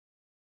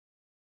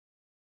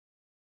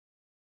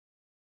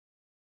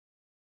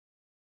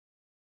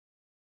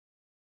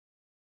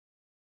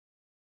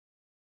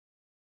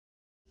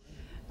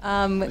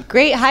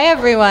Great. Hi,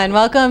 everyone.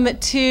 Welcome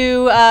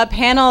to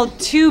panel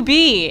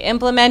 2B,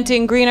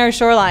 Implementing Greener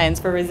Shorelines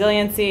for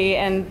Resiliency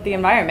and the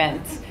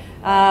Environment.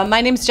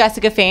 My name is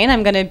Jessica Fain.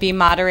 I'm going to be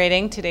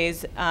moderating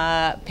today's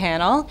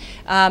panel.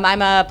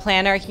 I'm a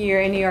planner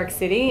here in New York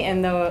City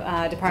in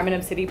the Department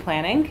of City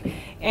Planning.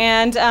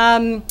 And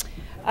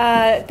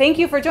thank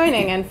you for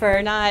joining and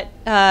for not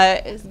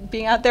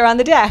being out there on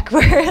the deck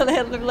where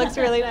it looks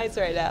really nice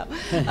right now.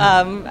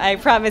 I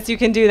promise you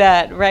can do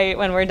that right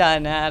when we're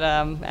done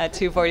at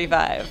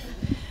 2:45.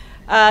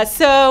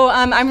 So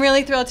I'm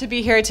really thrilled to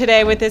be here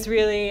today with this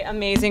really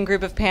amazing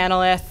group of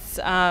panelists,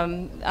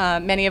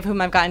 many of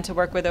whom I've gotten to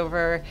work with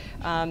over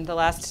the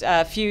last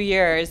few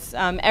years.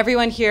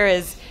 Everyone here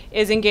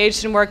is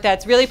engaged in work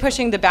that's really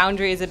pushing the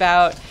boundaries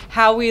about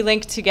how we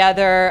link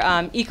together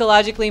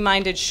ecologically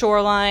minded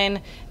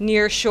shoreline,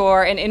 near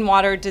shore, and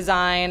in-water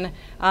design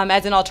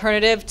as an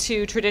alternative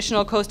to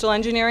traditional coastal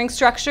engineering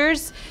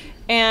structures.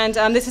 And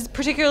this is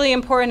particularly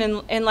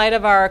important in light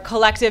of our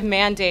collective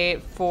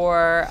mandate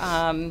for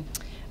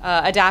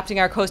adapting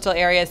our coastal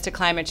areas to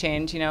climate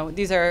change. You know,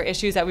 these are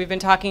issues that we've been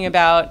talking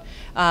about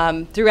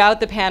throughout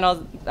the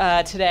panel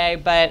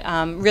today, but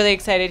really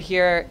excited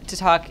here to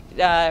talk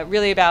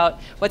really about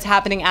what's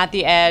happening at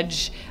the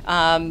edge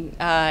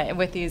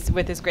with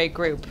this great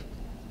group.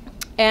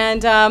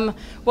 And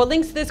what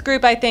links this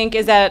group, I think,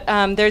 is that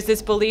there's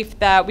this belief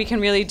that we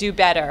can really do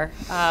better.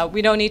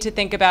 We don't need to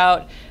think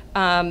about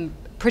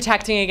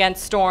protecting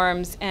against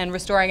storms and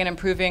restoring and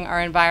improving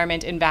our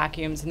environment in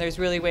vacuums. And there's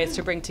really ways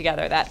to bring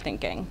together that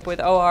thinking.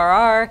 With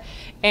ORR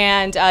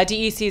and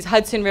DEC's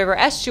Hudson River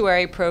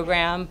Estuary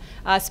program,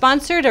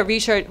 sponsored a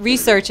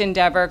research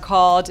endeavor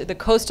called the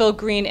Coastal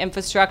Green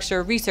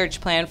Infrastructure Research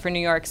Plan for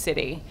New York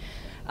City.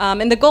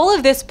 And the goal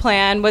of this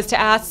plan was to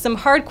ask some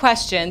hard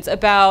questions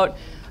about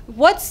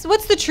what's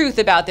the truth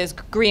about this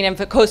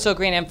coastal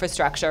green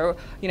infrastructure?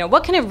 You know,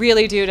 what can it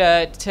really do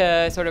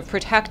to sort of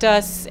protect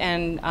us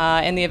and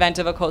in the event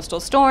of a coastal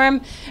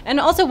storm? And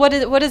also, what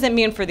does it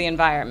mean for the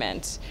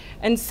environment?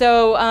 And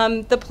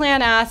so the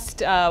plan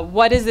asked,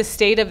 what is the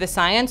state of the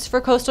science for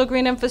coastal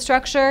green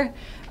infrastructure?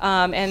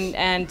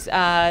 And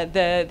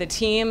the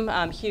team,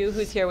 Hugh,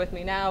 who's here with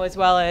me now, as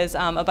well as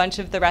a bunch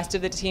of the rest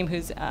of the team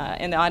who's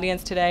in the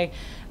audience today,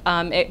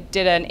 it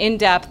did an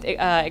in-depth,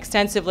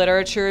 extensive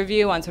literature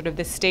review on sort of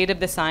the state of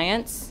the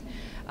science.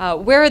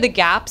 Where are the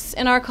gaps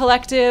in our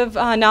collective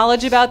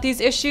knowledge about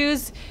these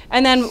issues?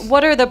 And then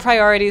what are the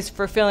priorities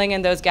for filling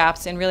in those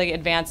gaps and really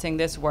advancing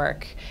this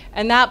work?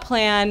 And that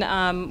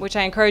plan, which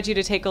I encourage you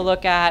to take a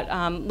look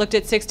at, looked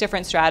at 6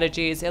 different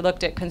strategies. It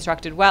looked at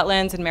constructed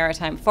wetlands and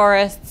maritime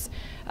forests,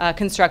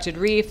 constructed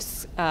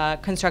reefs,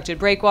 constructed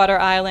breakwater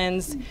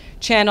islands,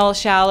 channel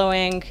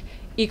shallowing,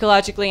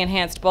 ecologically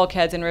enhanced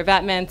bulkheads and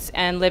revetments,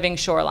 and living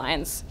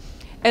shorelines.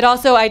 It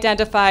also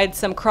identified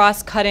some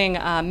cross-cutting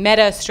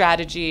meta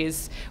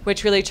strategies,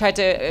 which really tried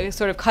to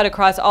sort of cut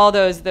across all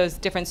those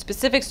different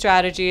specific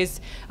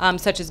strategies,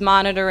 such as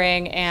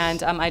monitoring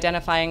and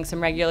identifying some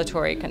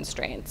regulatory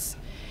constraints.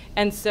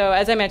 And so,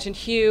 as I mentioned,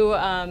 Hugh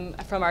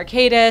from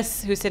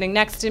Arcadis, who's sitting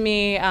next to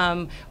me,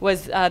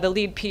 was the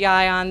lead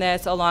PI on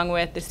this, along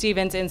with the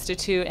Stevens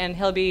Institute, and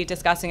he'll be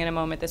discussing in a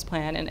moment this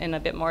plan in a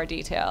bit more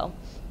detail.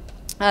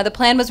 The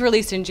plan was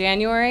released in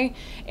January,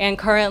 and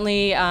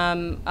currently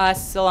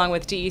us, along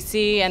with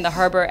DEC and the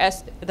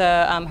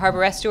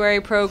Harbor Estuary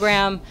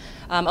Program,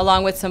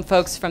 along with some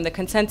folks from the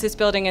Consensus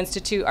Building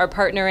Institute, are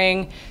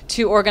partnering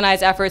to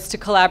organize efforts to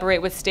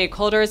collaborate with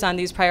stakeholders on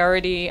these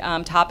priority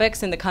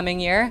topics in the coming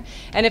year.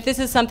 And if this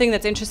is something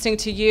that's interesting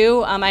to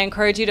you, I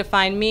encourage you to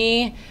find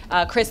me,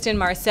 Kristen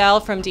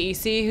Marcel from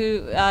DEC,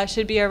 who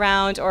should be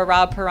around, or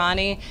Rob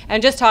Pirani,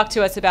 and just talk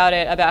to us about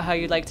it, about how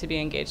you'd like to be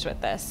engaged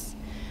with this.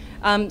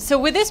 So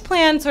with this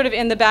plan sort of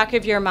in the back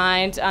of your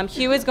mind,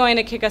 Hugh is going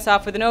to kick us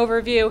off with an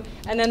overview,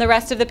 and then the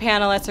rest of the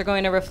panelists are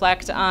going to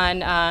reflect on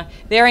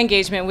their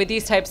engagement with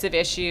these types of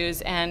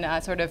issues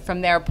and sort of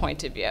from their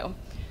point of view.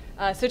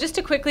 So just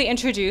to quickly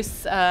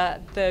introduce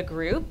the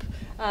group,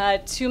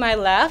 to my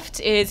left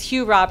is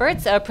Hugh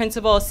Roberts, a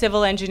principal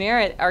civil engineer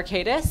at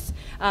Arcadis.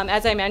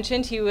 As I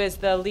mentioned, he was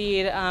the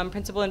lead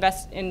principal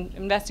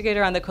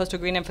investigator on the Coastal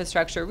Green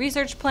Infrastructure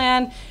Research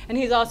Plan, and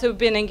he's also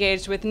been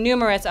engaged with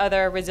numerous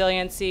other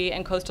resiliency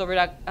and coastal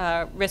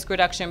risk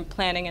reduction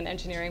planning and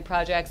engineering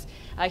projects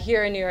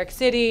here in New York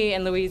City,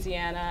 in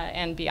Louisiana,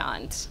 and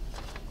beyond.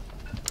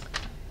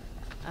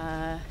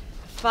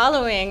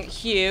 Following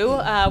Hugh,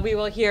 we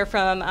will hear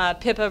from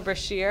Pippa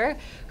Brashear,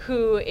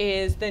 who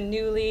is the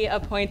newly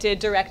appointed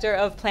Director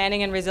of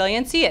Planning and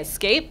Resiliency at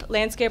SCAPE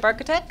Landscape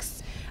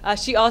Architects.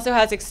 She also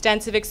has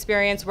extensive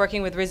experience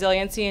working with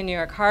resiliency in New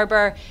York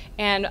Harbor,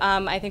 and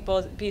I think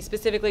we'll be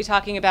specifically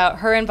talking about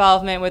her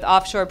involvement with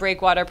offshore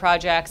breakwater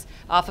projects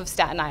off of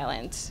Staten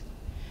Island.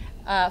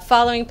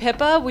 Following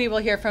Pippa, we will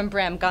hear from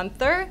Bram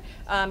Gunther,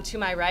 to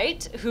my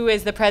right, who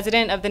is the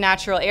president of the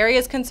Natural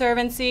Areas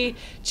Conservancy,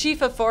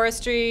 chief of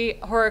forestry,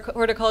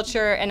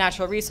 horticulture, and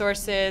natural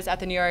resources at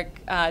the New York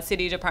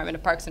City Department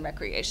of Parks and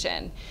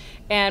Recreation.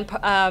 And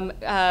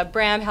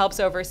BRAM helps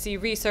oversee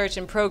research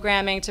and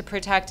programming to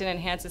protect and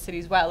enhance the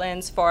city's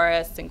wetlands,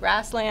 forests, and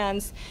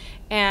grasslands.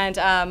 And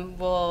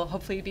will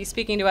hopefully be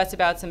speaking to us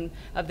about some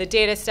of the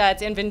data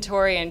sets,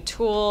 inventory, and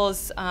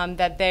tools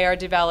that they are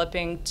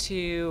developing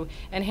to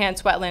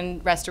enhance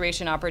wetland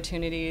restoration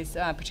opportunities,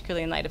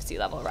 particularly in light of sea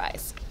level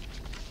rise.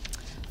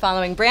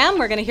 Following BRAM,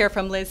 we're going to hear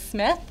from Liz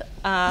Smith,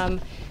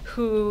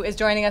 who is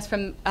joining us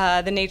from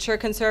the Nature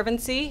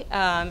Conservancy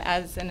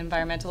as an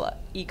environmental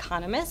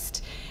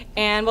economist.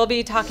 And will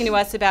be talking to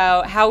us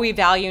about how we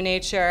value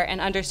nature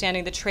and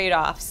understanding the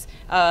trade-offs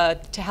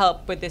to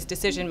help with this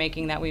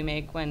decision-making that we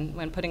make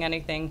when putting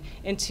anything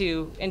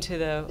into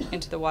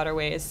the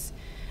waterways.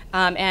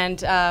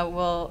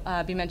 We'll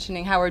be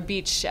mentioning Howard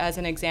Beach as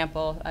an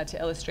example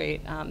to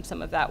illustrate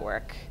some of that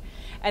work.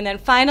 And then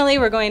finally,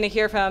 we're going to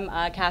hear from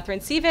Catherine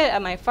Sievett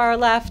at my far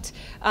left,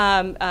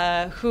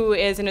 who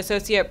is an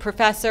associate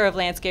professor of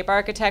landscape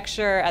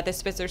architecture at the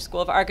Spitzer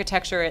School of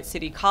Architecture at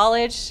City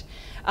College.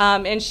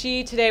 And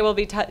she today will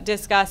be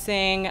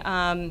discussing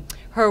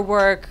her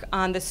work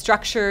on the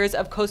Structures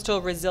of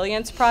Coastal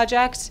Resilience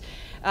project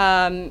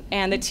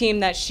and the team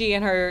that she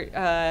and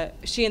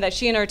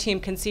her team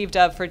conceived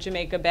of for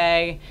Jamaica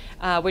Bay,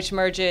 which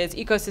merges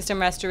ecosystem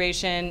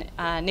restoration,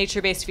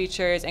 nature-based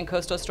features, and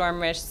coastal storm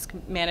risk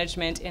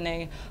management in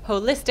a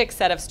holistic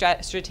set of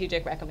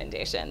strategic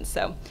recommendations.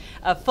 So,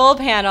 a full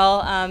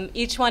panel.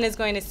 Each one is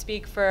going to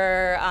speak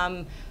for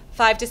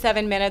 5 to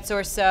 7 minutes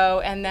or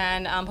so, and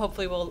then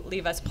hopefully will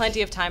leave us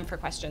plenty of time for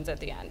questions at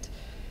the end.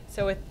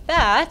 So with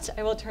that,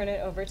 I will turn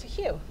it over to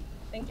Hugh.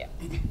 Thank you.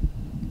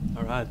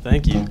 All right,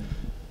 thank you.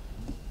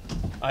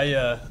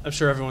 I'm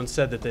sure everyone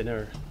said that they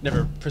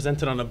never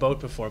presented on a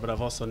boat before, but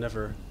I've also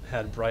never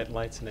had bright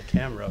lights and a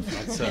camera up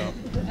front, so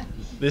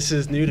this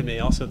is new to me.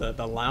 Also,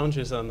 the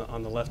lounges on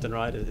the left and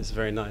right is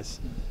very nice.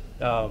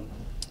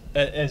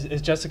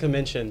 As Jessica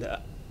mentioned,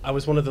 I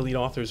was one of the lead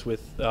authors for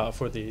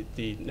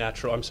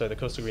the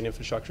Coastal Green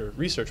Infrastructure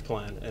Research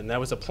Plan, and that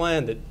was a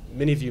plan that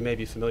many of you may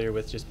be familiar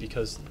with just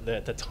because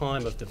at the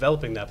time of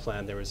developing that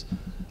plan, there was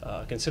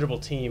a considerable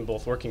team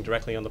both working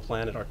directly on the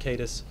plan at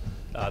Arcadis,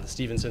 the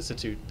Stevens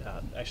Institute,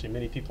 actually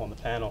many people on the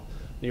panel,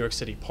 New York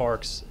City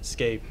Parks,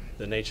 Scape,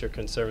 the Nature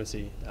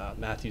Conservancy,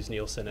 Matthews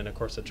Nielsen, and of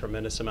course a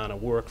tremendous amount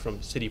of work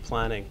from city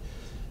planning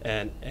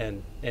and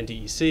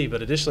NDEC,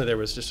 but additionally there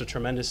was just a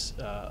tremendous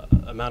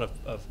amount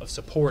of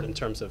support in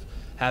terms of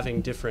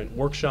having different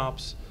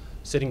workshops,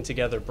 sitting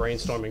together,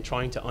 brainstorming,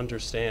 trying to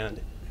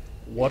understand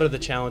what are the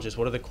challenges,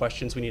 what are the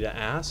questions we need to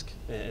ask,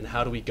 and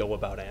how do we go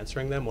about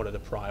answering them, what are the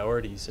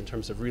priorities in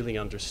terms of really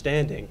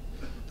understanding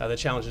the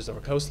challenges of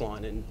our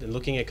coastline, and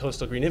looking at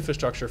coastal green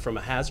infrastructure from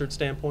a hazard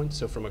standpoint,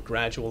 so from a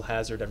gradual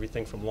hazard,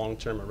 everything from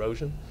long-term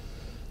erosion,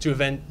 to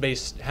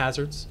event-based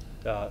hazards,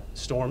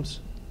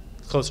 storms.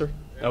 Closer?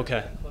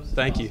 Okay,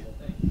 thank you.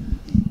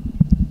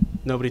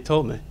 Nobody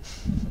told me.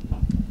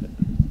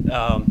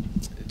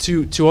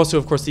 To also,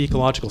 of course, the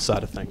ecological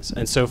side of things.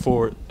 And so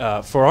for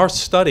our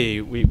study,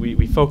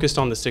 we focused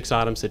on the 6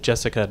 items that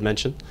Jessica had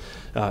mentioned: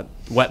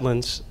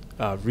 wetlands,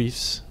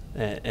 reefs,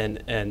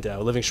 and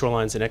living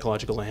shorelines and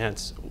ecological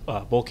enhanced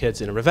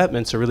bulkheads and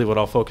revetments are really what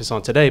I'll focus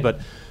on today. But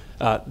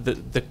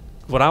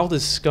what I'll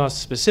discuss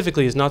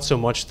specifically is not so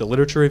much the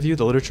literature review.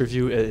 The literature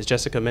review, as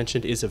Jessica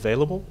mentioned, is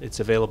available. It's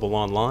available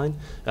online.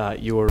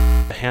 Your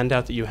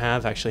handout that you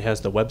have actually has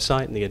the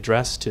website and the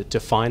address to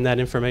find that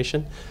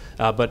information.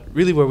 But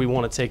really where we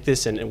want to take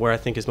this and where I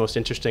think is most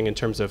interesting in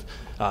terms of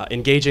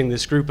engaging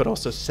this group, but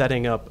also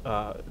setting up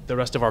the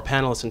rest of our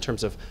panelists in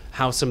terms of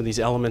how some of these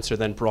elements are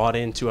then brought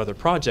into other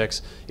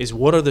projects, is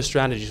what are the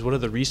strategies, what are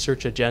the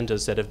research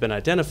agendas that have been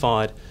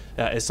identified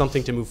as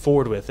something to move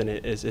forward with. And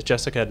as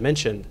Jessica had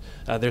mentioned,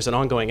 there's an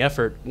ongoing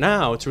effort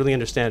now to really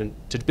understand,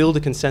 to build a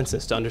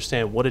consensus, to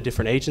understand what are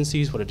different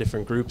agencies, what are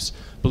different groups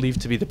believe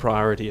to be the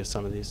priority of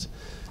some of these.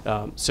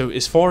 So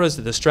as far as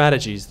the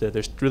strategies,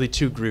 there's really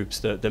 2 groups,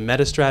 the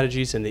meta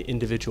strategies and the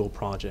individual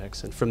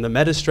projects. And from the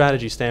meta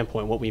strategy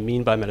standpoint, what we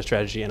mean by meta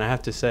strategy, and I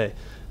have to say,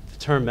 the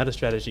term meta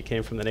strategy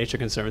came from the Nature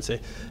Conservancy,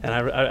 and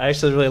I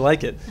actually really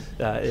like it.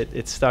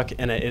 It stuck,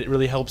 and it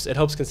really helps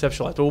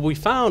conceptualize. But what we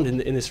found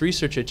in this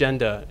research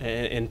agenda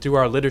and through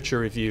our literature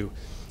review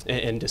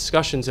and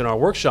discussions in our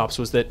workshops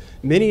was that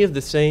many of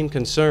the same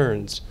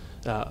concerns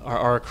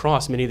are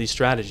across many of these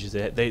strategies.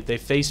 They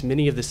face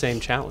many of the same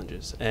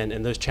challenges,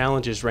 and those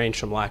challenges range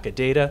from lack of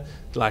data,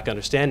 lack of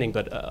understanding,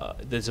 but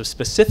the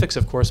specifics,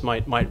 of course,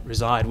 might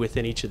reside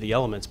within each of the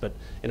elements, but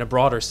in a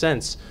broader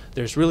sense,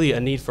 there's really a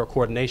need for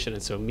coordination,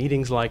 and so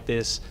meetings like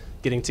this,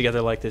 getting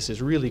together like this is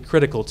really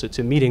critical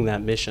to meeting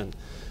that mission.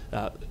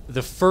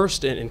 The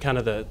first, and kind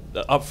of the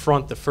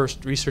upfront, the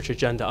first research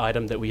agenda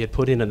item that we had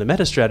put in the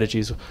meta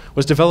strategies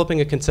was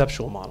developing a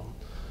conceptual model.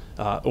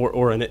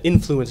 Or an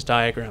influence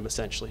diagram,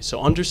 essentially. So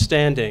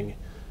understanding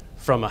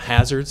from a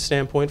hazard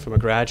standpoint, from a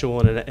gradual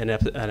and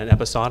an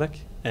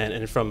episodic,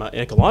 and from an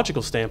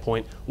ecological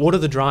standpoint, what are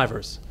the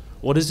drivers?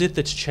 What is it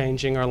that's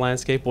changing our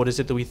landscape? What is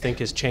it that we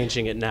think is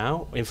changing it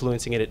now,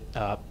 influencing it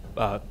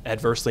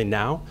adversely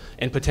now,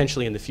 and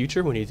potentially in the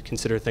future when you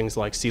consider things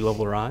like sea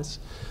level rise?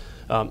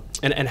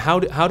 And how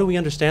do we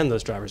understand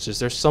those drivers? Is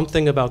there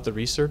something about the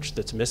research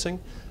that's missing?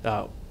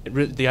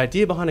 The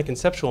idea behind a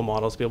conceptual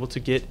model is to be able to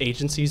get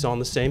agencies on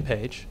the same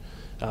page,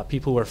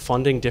 people who are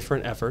funding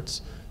different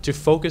efforts, to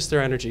focus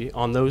their energy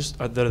on those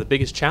that are the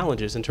biggest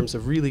challenges in terms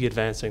of really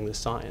advancing the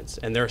science.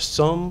 And there's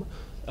some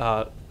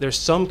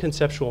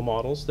conceptual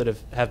models that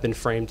have been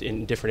framed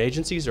in different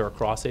agencies or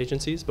across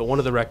agencies, but one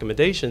of the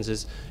recommendations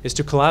is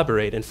to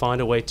collaborate and find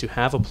a way to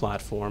have a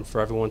platform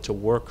for everyone to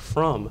work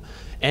from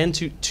and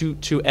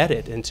to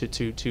edit and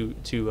to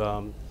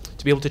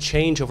be able to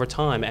change over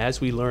time as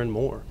we learn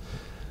more.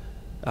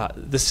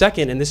 The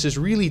second, and this is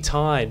really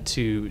tied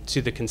to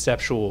the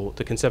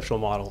conceptual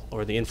model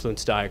or the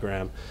influence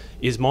diagram,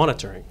 is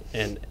monitoring.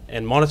 And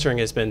monitoring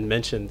has been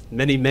mentioned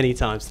many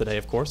times today,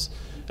 of course,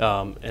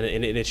 and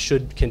it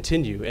should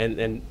continue.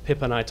 And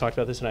Pippa and I talked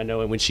about this, and I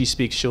know, and when she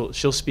speaks,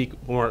 she'll speak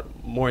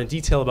more in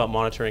detail about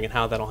monitoring and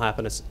how that'll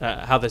happen,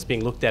 how that's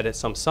being looked at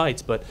some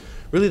sites. But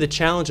really, the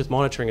challenge with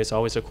monitoring is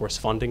always, of course,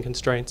 funding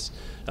constraints,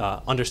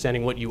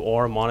 understanding what you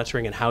are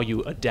monitoring and how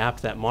you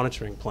adapt that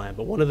monitoring plan.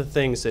 But one of the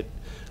things that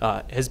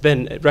has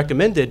been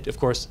recommended, of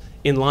course,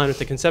 in line with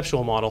the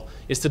conceptual model,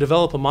 is to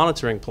develop a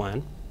monitoring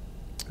plan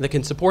that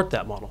can support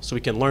that model. So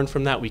we can learn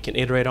from that, we can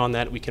iterate on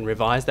that, we can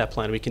revise that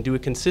plan, we can do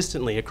it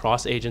consistently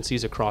across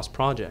agencies, across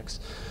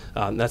projects.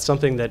 That's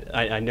something that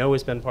I know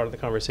has been part of the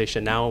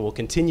conversation now and will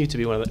continue to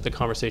be one of the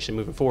conversation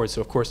moving forward.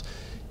 So of course,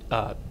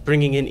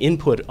 bringing in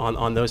input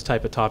on those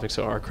type of topics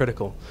are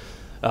critical.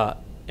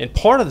 And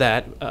part of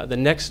that,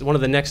 one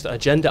of the next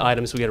agenda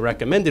items we had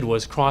recommended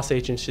was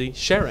cross-agency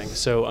sharing.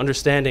 So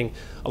understanding,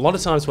 a lot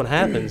of times what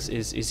happens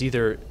is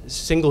either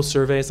single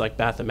surveys like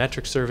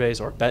bathymetric surveys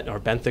or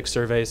benthic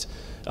surveys,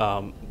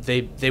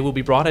 they will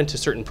be brought into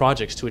certain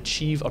projects to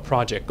achieve a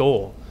project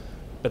goal.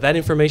 But that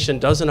information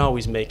doesn't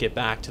always make it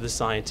back to the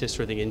scientists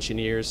or the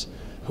engineers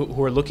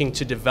who are looking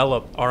to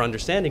develop our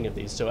understanding of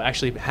these. So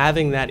actually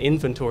having that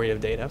inventory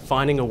of data,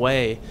 finding a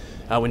way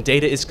when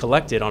data is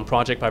collected on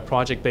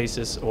project-by-project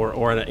basis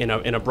or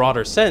in a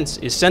broader sense,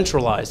 is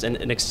centralized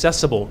and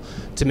accessible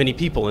to many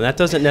people. And that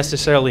doesn't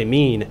necessarily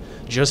mean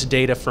just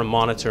data from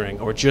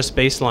monitoring or just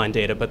baseline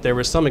data, but there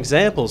were some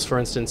examples, for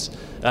instance,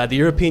 the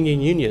European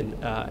Union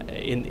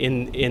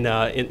in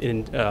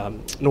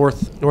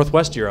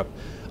Northwest Europe.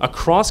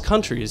 Across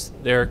countries,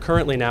 they're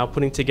currently now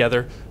putting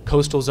together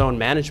coastal zone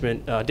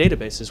management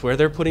databases where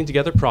they're putting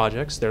together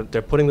projects. They're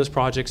putting those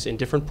projects in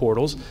different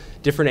portals.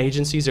 Different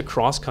agencies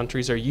across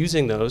countries are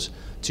using those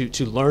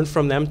to learn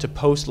from them, to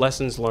post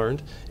lessons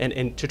learned,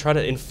 and to try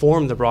to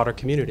inform the broader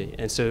community.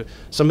 And so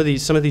some of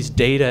these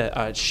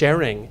data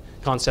sharing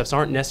concepts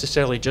aren't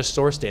necessarily just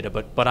source data,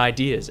 but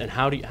ideas. And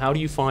how do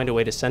you find a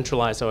way to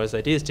centralize those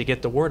ideas to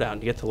get the word out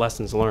and to get the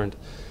lessons learned?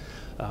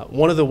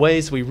 One of the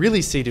ways we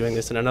really see doing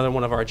this, and another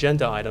one of our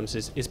agenda items,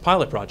 is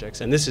pilot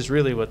projects. And this is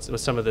really what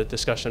some of the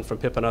discussion from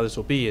Pip and others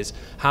will be, is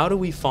how do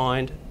we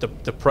find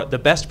the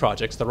best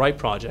projects, the right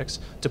projects,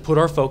 to put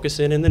our focus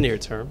in the near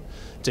term,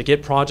 to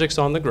get projects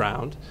on the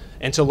ground,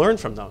 and to learn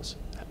from those,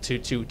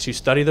 to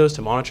study those,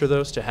 to monitor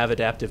those, to have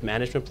adaptive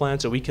management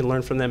plans so we can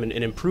learn from them and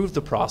improve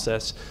the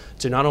process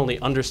to not only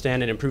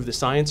understand and improve the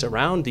science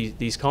around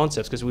these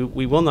concepts, because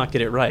we will not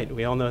get it right.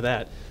 We all know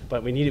that.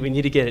 But we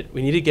need to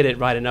get it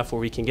right enough where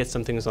we can get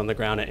some things on the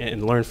ground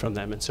and learn from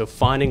them. And so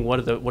finding what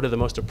are the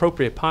most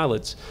appropriate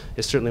pilots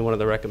is certainly one of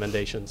the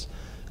recommendations.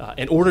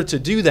 In order to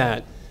do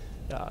that,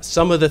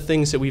 some of the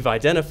things that we've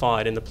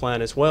identified in the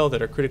plan as well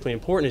that are critically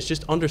important is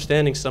just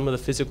understanding some of the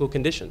physical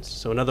conditions.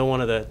 So another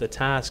one of the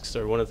tasks,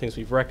 or one of the things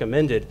we've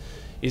recommended,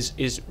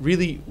 is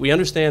really, we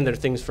understand there are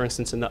things, for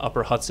instance, in the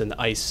upper Hudson,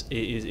 the ice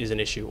is an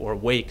issue, or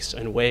wakes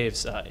and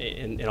waves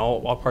in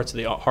all parts of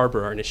the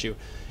harbor are an issue.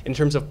 In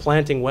terms of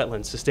planting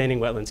wetlands, sustaining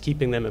wetlands,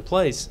 keeping them in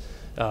place,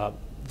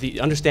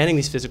 understanding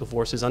these physical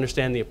forces,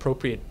 understanding the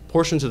appropriate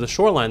portions of the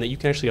shoreline that you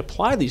can actually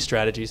apply these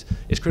strategies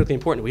is critically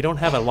important. We don't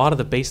have a lot of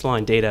the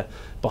baseline data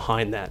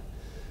behind that.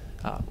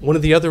 One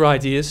of the other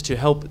ideas to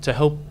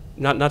help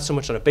not so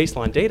much on a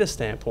baseline data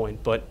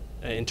standpoint, but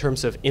in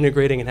terms of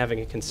integrating and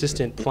having a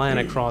consistent plan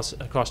across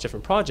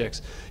different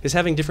projects, is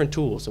having different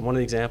tools. And one of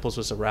the examples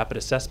was a rapid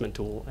assessment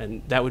tool.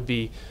 And that would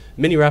be,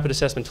 many rapid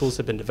assessment tools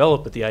have been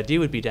developed, but the idea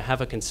would be to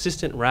have a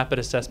consistent rapid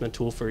assessment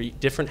tool for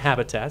different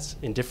habitats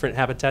in different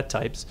habitat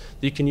types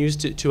that you can use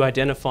to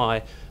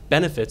identify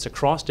benefits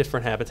across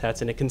different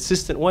habitats in a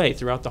consistent way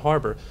throughout the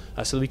harbor,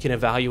 so that we can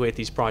evaluate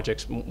these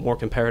projects more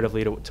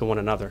comparatively to one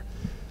another.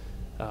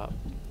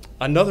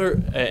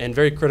 Another, and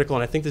very critical,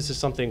 and I think this is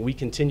something we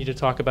continue to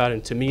talk about,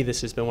 and to me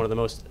this has been one of the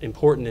most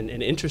important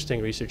and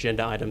interesting research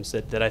agenda items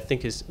that I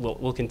think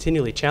will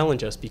continually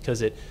challenge us,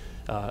 because it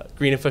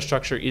green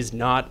infrastructure is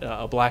not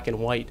a black and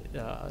white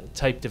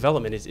type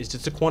development. It's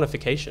just a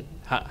quantification.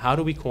 How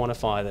do we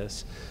quantify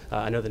this?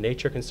 I know the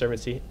Nature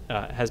Conservancy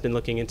has been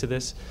looking into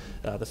this.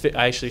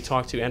 I actually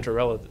talked to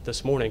Andrella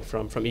this morning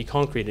from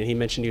eConcrete, and he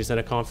mentioned he was at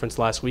a conference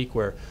last week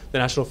where the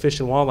National Fish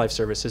and Wildlife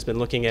Service has been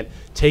looking at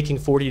taking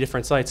 40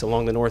 different sites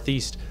along the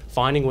Northeast,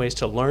 finding ways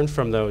to learn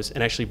from those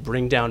and actually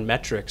bring down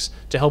metrics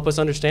to help us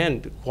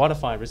understand,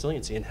 quantify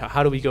resiliency, and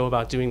how do we go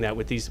about doing that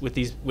with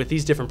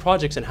these different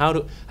projects, and how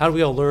do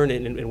we all learn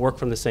and work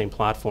from the same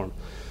platform.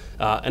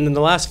 And then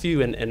the last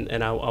few,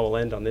 and I will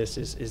end on this,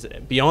 is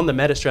beyond the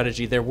meta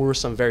strategy, there were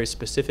some very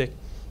specific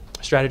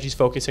strategies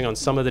focusing on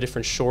some of the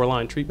different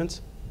shoreline treatments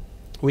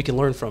we can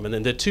learn from. And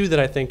then the two that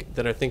I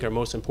think are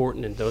most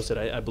important, and those that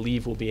I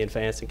believe will be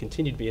advanced and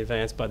continue to be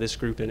advanced by this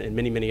group and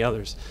many, many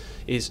others,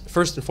 is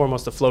first and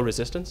foremost the flow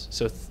resistance.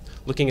 So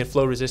looking at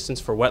flow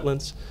resistance for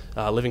wetlands,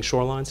 living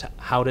shorelines,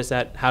 how does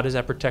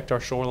that protect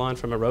our shoreline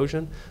from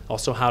erosion?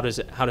 Also,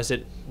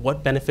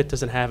 what benefit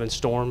does it have in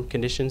storm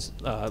conditions,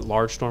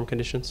 large storm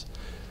conditions?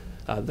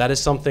 That is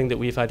something that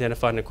we've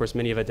identified, and of course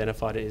many have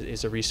identified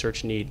is a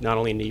research need, not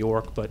only in New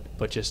York,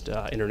 but just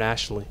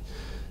internationally.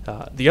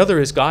 The other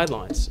is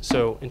guidelines.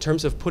 So in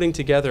terms of putting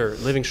together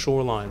living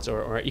shorelines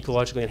or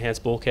ecologically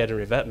enhanced bulkhead and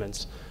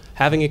revetments,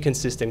 having a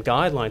consistent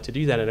guideline to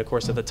do that. And of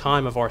course, at the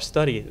time of our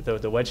study,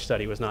 the wedge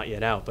study was not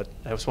yet out, but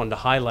I just wanted to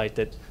highlight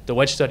that the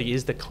wedge study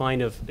is the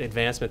kind of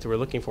advancement that we're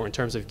looking for in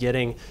terms of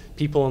getting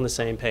people on the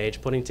same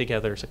page, putting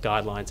together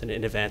guidelines and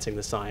advancing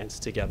the science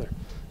together.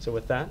 So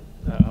with that,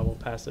 I will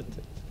pass it to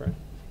Fran.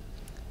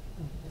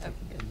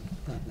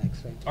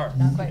 Next, right? All right.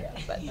 Not quite yet,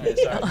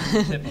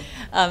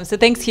 but so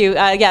thanks, Hugh.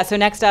 Yeah, so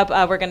next up,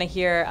 we're going to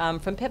hear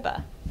from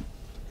Pippa.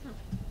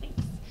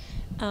 Thanks.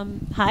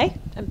 Hi,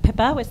 I'm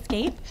Pippa with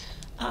SCAPE.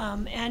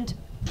 And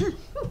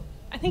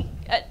I think,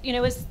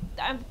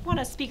 I want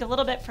to speak a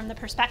little bit from the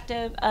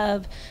perspective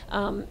of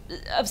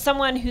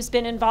someone who's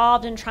been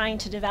involved in trying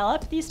to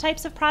develop these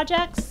types of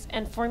projects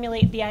and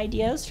formulate the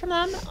ideas from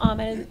them,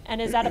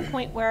 and is at a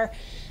point where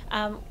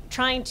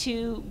trying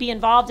to be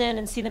involved in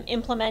and see them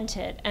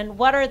implemented. And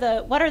what are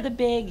the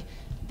big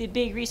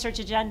research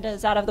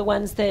agendas out of the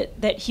ones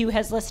that Hugh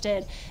has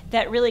listed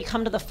that really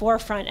come to the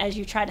forefront as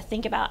you try to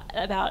think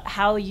about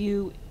how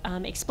you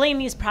explain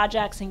these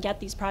projects and get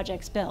these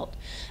projects built.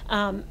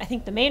 I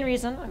think the main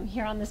reason I'm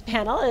here on this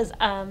panel is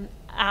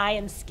I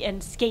and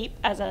SCAPE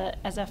as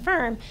a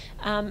firm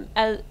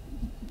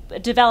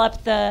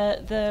developed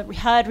the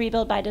HUD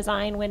Rebuild by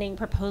Design winning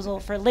proposal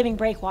for living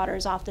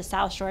breakwaters off the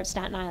south shore of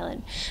Staten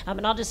Island.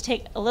 And I'll just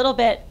take a little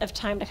bit of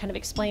time to kind of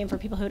explain for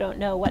people who don't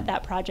know what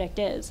that project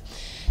is.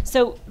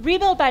 So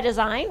Rebuild by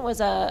Design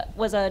was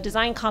a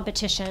design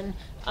competition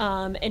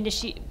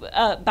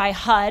by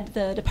HUD,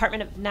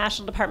 the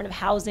National Department of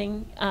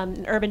Housing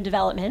and Urban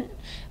Development.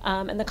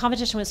 And the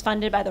competition was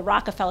funded by the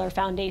Rockefeller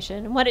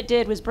Foundation. And what it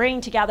did was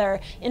bring together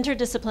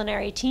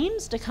interdisciplinary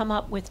teams to come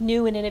up with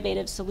new and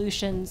innovative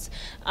solutions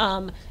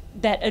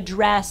that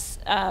address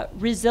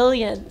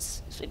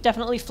resilience,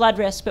 definitely flood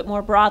risk, but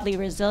more broadly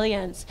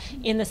resilience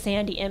in the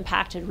Sandy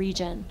impacted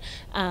region.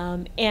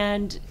 There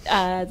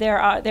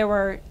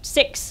were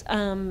 6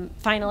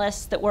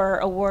 finalists that were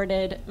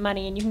awarded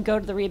money, and you can go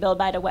to the Rebuild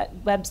by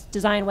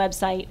Design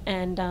website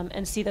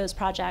and see those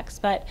projects.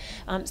 But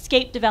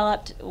SCAPE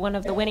developed one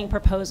of the winning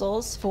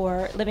proposals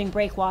for living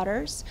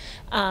breakwaters,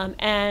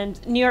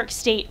 and New York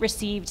State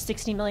received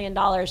 $60 million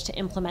to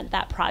implement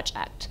that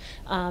project.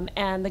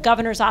 And the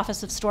Governor's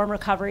Office of Storm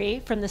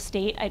Recovery from the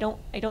state, I don't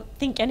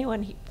think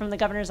anyone from the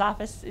Governor's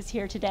Office is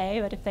here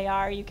today, but if they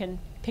are, you can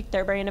pick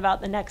their brain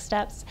about the next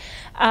steps,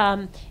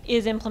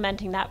 is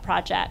implementing that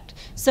project.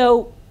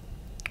 So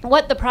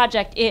what the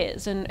project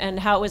is and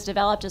how it was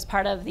developed as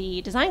part of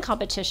the design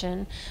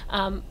competition,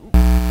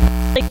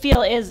 I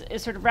feel is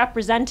sort of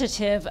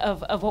representative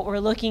of what we're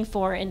looking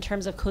for in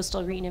terms of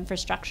coastal green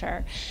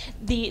infrastructure.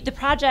 The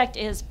project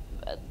is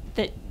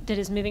that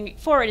is moving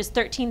forward is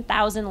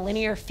 13,000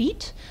 linear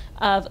feet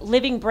of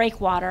living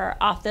breakwater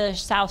off the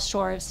south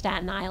shore of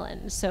Staten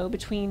Island, so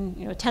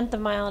between a tenth of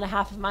a mile and a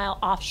half of a mile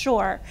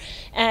offshore,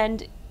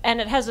 and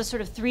it has a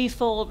sort of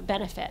threefold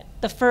benefit.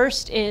 The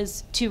first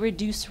is to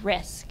reduce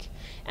risk,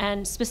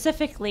 and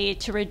specifically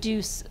to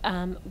reduce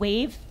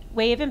wave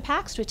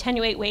impacts, to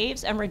attenuate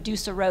waves and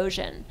reduce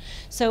erosion.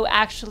 So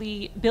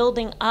actually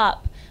building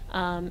up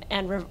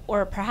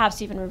or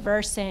perhaps even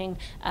reversing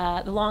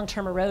the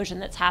long-term erosion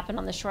that's happened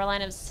on the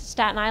shoreline of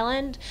Staten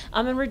Island,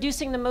 and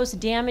reducing the most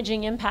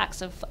damaging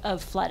impacts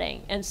of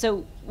flooding. And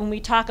so when we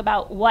talk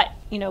about what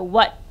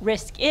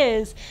risk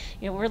is,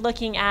 we're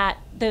looking at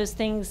those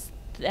things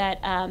that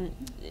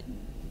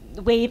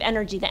wave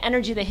energy, the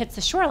energy that hits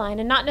the shoreline,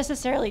 and not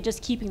necessarily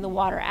just keeping the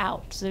water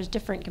out. So there's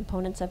different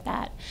components of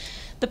that.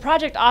 The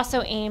project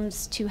also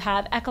aims to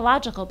have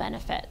ecological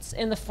benefits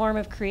in the form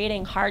of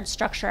creating hard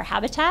structure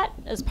habitat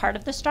as part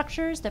of the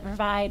structures that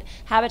provide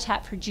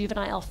habitat for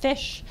juvenile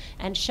fish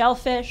and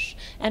shellfish,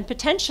 and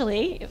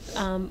potentially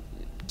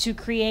to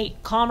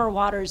create calmer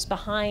waters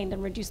behind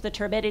and reduce the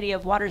turbidity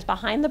of waters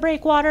behind the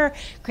breakwater,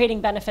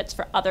 creating benefits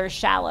for other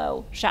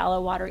shallow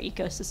water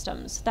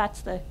ecosystems.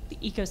 That's the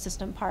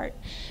ecosystem part.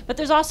 But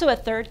there's also a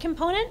third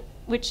component,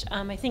 which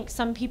I think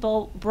some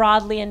people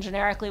broadly and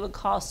generically would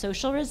call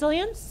social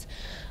resilience.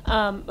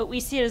 But we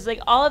see it as like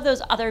all of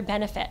those other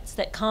benefits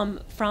that come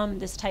from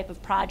this type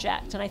of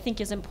project, and I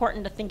think is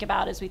important to think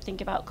about as we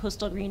think about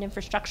coastal green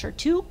infrastructure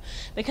too,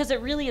 because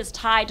it really is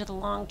tied to the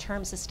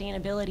long-term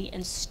sustainability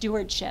and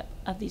stewardship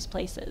of these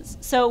places.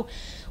 So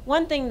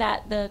one thing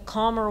that the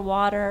calmer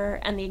water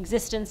and the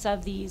existence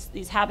of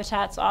these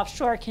habitats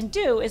offshore can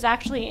do is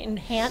actually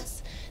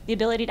enhance the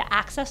ability to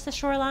access the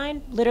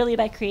shoreline, literally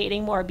by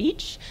creating more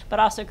beach, but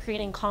also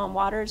creating calm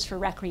waters for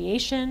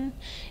recreation.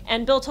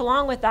 And built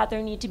along with that,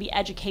 there need to be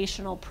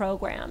educational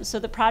programs. So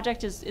the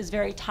project is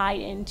very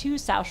tied into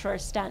South Shore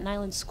Staten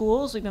Island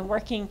schools. We've been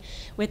working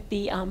with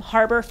the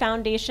Harbor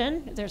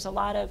Foundation. There's a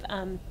lot of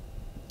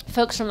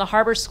folks from the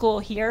Harbor School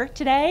here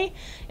today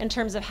in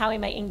terms of how we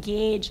might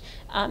engage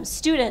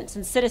students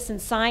and citizen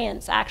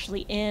science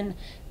actually in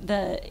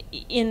the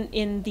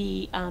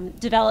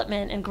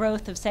development and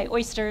growth of, say,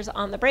 oysters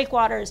on the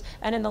breakwaters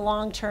and in the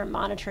long-term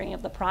monitoring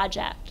of the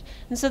project.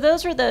 And so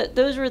those were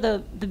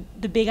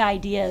the big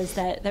ideas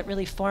that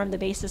really formed the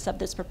basis of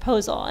this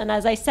proposal. And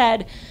as I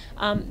said,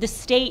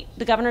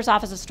 the Governor's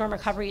Office of Storm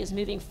Recovery is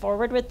moving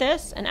forward with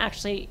this, and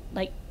actually,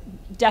 like,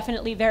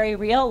 definitely very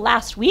real.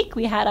 Last week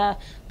we had a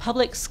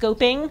public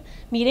scoping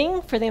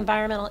meeting for the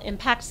environmental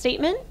impact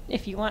statement.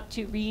 If you want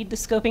to read the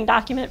scoping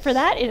document for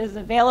that, it is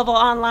available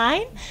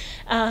online.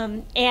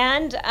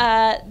 And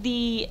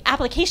the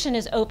application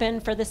is open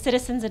for the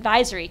Citizens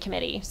Advisory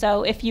Committee.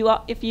 So if you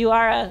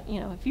are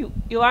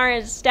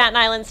a Staten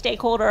Island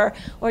stakeholder,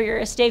 or you're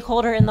a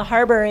stakeholder in the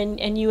harbor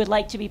and you would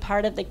like to be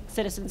part of the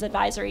Citizens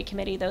Advisory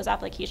Committee, those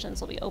applications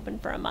will be open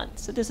for a month.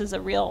 So this is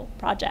a real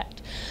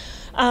project.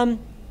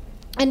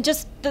 And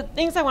just the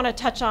things I want to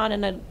touch on,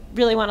 and I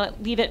really want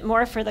to leave it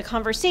more for the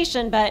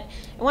conversation, but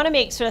I want to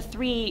make sort of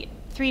three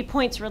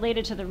points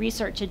related to the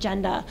research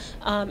agenda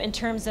in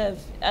terms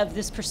of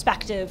this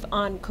perspective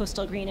on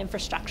coastal green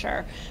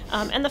infrastructure.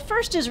 And the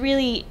first is we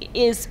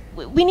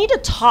need to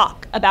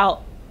talk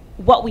about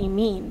what we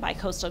mean by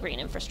coastal green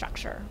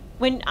infrastructure.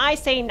 When I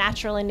say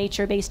natural and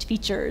nature-based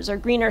features or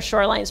greener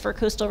shorelines for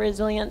coastal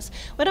resilience,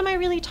 what am I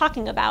really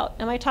talking about?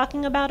 Am I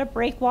talking about a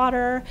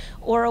breakwater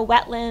or a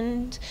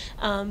wetland?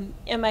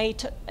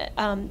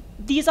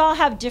 These all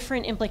have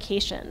different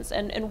implications,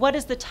 and what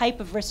is the type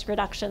of risk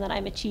reduction that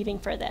I'm achieving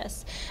for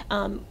this?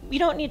 We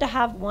don't need to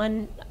have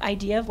one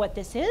idea of what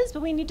this is,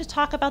 but we need to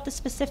talk about the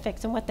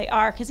specifics and what they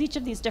are, because each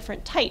of these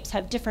different types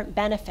have different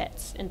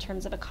benefits in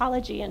terms of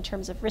ecology, in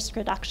terms of risk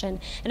reduction,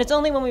 and it's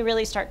only when we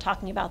really start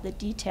talking about the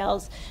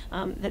details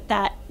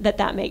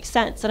that makes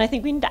sense. And I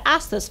think we need to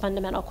ask those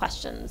fundamental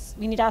questions.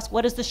 We need to ask,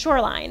 what is the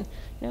shoreline?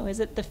 Is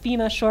it the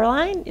FEMA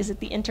shoreline? Is it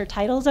the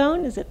intertidal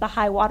zone? Is it the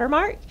high water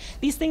mark?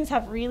 These things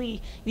have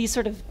these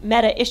sort of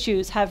meta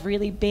issues have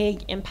really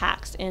big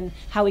impacts in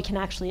how we can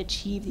actually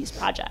achieve these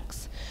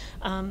projects.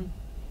 And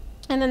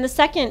then the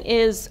second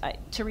is,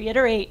 to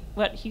reiterate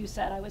what Hugh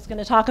said I was going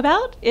to talk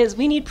about, is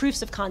we need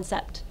proofs of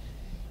concept.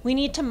 We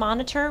need to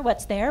monitor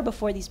what's there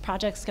before these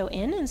projects go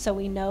in, and so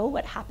we know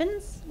what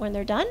happens when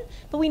they're done.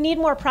 But we need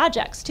more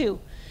projects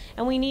too.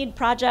 And we need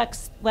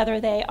projects,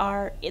 whether they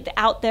are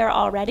out there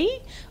already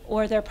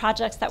or they're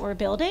projects that we're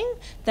building,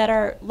 that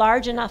are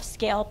large enough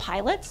scale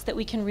pilots that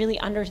we can really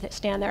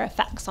understand their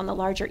effects on the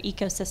larger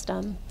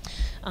ecosystem.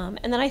 And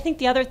then I think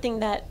the other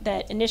thing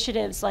that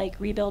initiatives like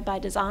Rebuild by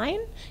Design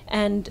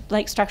and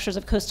like Structures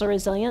of Coastal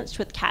Resilience,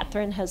 which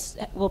Catherine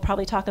will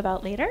probably talk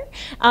about later,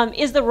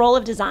 is the role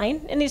of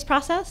design in these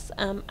process.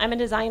 I'm a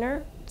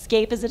designer.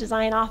 SCAPE is a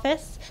design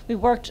office. We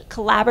worked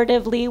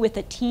collaboratively with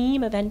a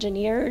team of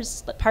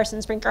engineers, like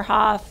Parsons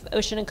Brinkerhoff,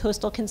 ocean and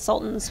coastal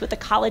consultants, with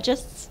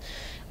ecologists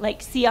like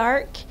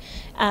CARC,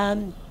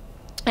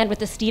 and with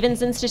the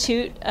Stevens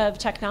Institute of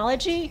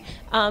Technology.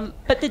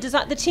 But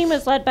the team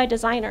was led by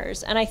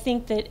designers, and I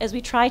think that as we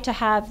try to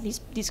have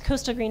these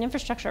coastal green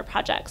infrastructure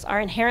projects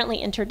are inherently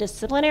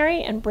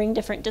interdisciplinary and bring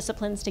different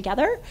disciplines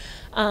together,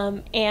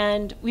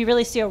 and we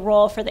really see a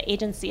role for the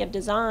agency of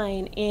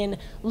design in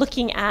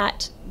looking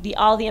at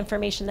all the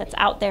information that's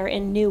out there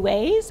in new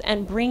ways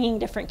and bringing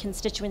different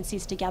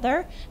constituencies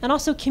together, and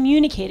also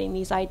communicating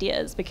these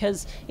ideas,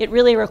 because it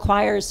really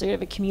requires sort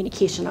of a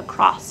communication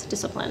across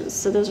disciplines.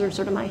 So those are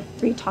sort of my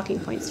three talking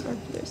points for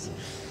this.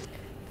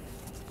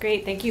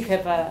 Great, thank you,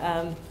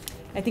 Pippa.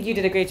 I think you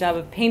did a great job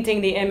of painting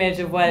the image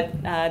of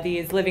what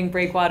these living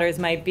breakwaters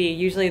might be.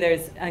 Usually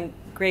there's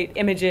great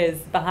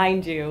images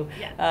behind you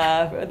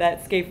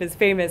that SCAPE is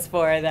famous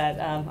for that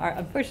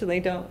unfortunately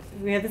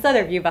we have this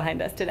other view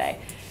behind us today.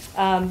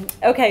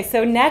 Okay,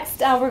 so next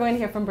we're going to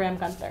hear from Bram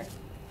Gunther.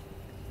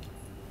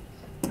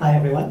 Hi,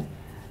 everyone.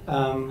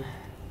 I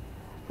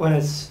want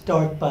to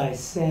start by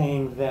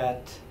saying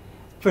that,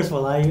 first of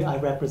all, I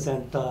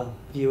represent the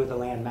view of the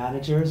land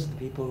managers, the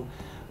people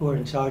who are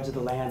in charge of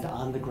the land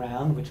on the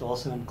ground, which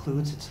also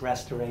includes its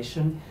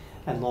restoration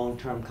and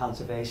long-term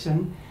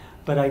conservation.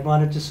 but I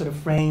wanted to sort of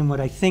frame what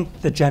I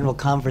think the general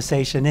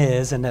conversation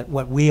is, and that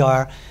what we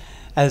are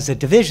as a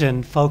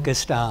division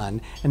focused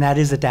on, and that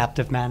is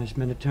adaptive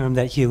management, a term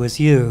that Hugh has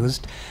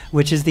used,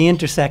 which is the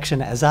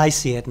intersection, as I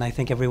see it, and I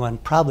think everyone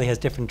probably has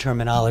different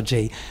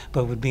terminology,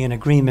 but would be in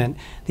agreement,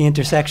 the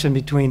intersection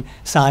between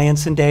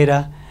science and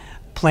data,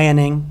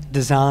 planning,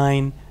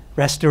 design,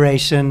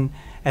 restoration,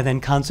 and then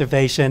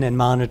conservation and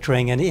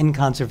monitoring. And in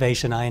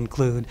conservation, I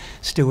include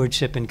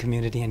stewardship and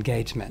community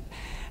engagement.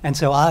 And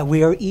so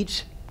we are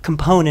each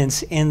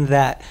components in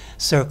that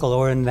circle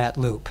or in that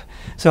loop.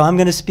 So I'm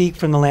going to speak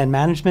from the land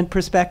management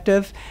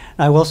perspective.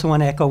 I also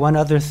want to echo one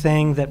other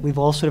thing that we've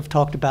all sort of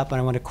talked about, but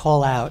I want to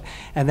call out,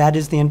 and that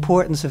is the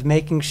importance of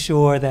making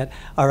sure that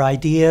our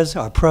ideas,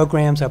 our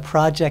programs, our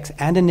projects,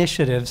 and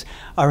initiatives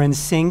are in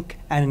sync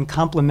and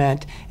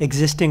complement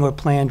existing or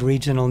planned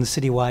regional and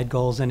citywide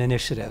goals and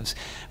initiatives.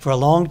 For a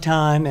long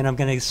time, and I'm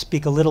going to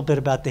speak a little bit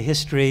about the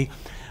history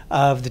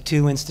of the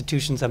two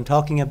institutions I'm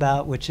talking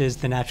about, which is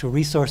the Natural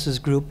Resources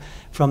Group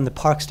from the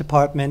Parks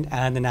Department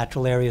and the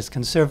Natural Areas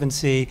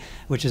Conservancy,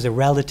 which is a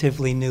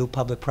relatively new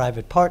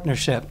public-private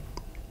partnership.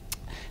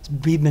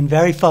 We've been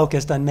very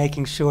focused on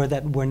making sure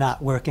that we're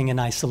not working in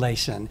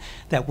isolation,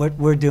 that what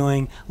we're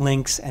doing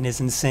links and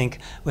is in sync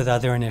with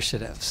other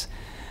initiatives.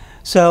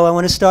 So I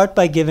want to start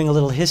by giving a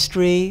little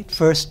history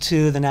first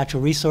to the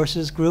Natural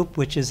Resources Group,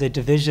 which is a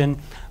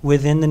division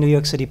within the New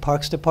York City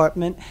Parks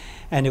Department.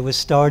 And it was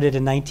started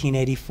in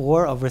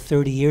 1984, over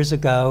 30 years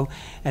ago.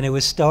 And it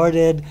was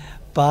started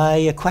by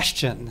a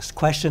question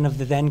of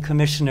the then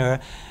commissioner.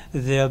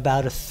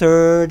 About a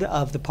third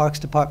of the Parks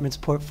Department's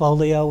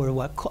portfolio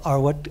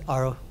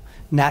are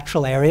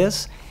natural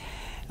areas.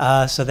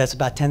 So that's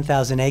about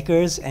 10,000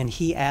 acres. And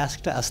he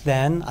asked us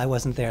then, I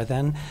wasn't there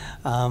then,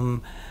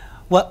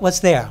 what's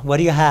there? What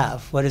do you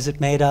have? What is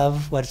it made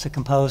of? What is it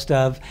composed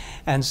of?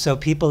 And so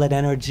people at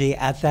NRG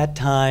at that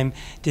time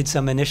did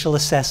some initial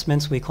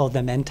assessments. We called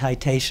them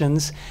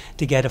entitations,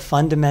 to get a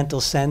fundamental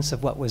sense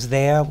of what was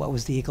there, what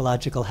was the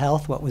ecological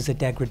health, what was the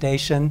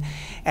degradation.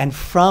 And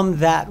from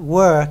that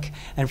work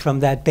and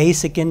from that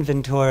basic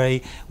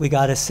inventory, we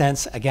got a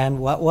sense, again,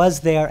 what was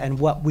there and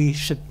what we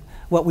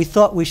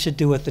thought we should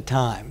do at the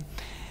time.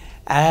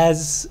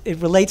 As it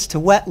relates to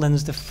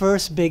wetlands, the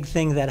first big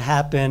thing that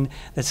happened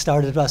that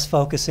started us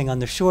focusing on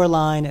the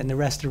shoreline and the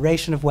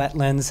restoration of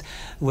wetlands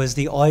was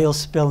the oil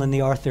spill in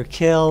the Arthur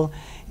Kill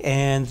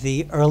in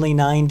the early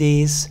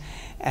 90s.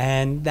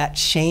 And that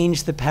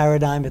changed the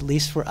paradigm, at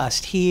least for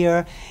us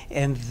here,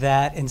 in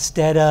that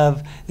instead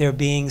of there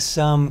being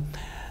some,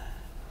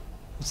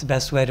 what's the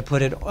best way to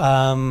put it,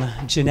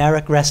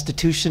 generic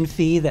restitution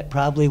fee that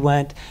probably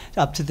went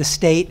up to the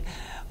state,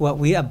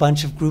 a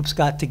bunch of groups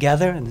got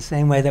together in the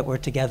same way that we're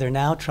together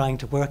now, trying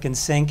to work in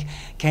sync,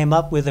 came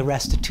up with a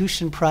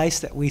restitution price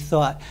that we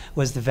thought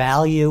was the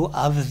value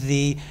of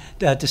the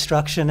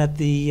destruction at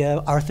the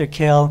Arthur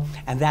Kill,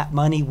 and that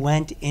money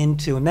went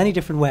into, in many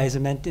different ways,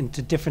 it went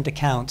into different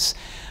accounts.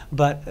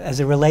 But as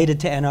it related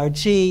to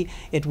NRG,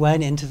 it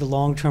went into the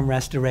long-term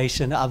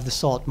restoration of the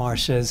salt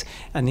marshes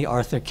and the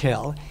Arthur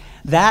Kill.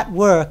 That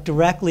work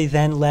directly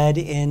then led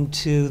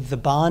into the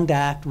Bond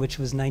Act, which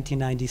was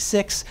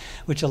 1996,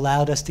 which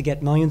allowed us to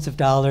get millions of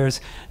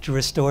dollars to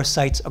restore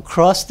sites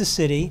across the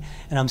city.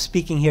 And I'm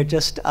speaking here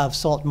just of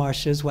salt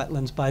marshes,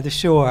 wetlands by the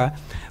shore,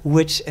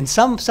 which, and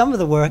some of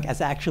the work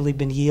has actually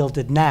been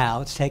yielded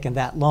now. It's taken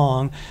that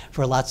long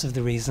for lots of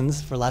the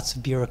reasons, for lots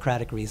of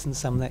bureaucratic reasons,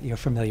 some that you're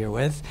familiar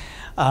with.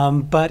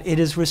 But it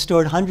has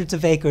restored hundreds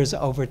of acres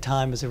over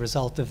time as a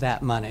result of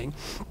that money.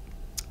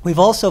 We've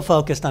also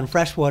focused on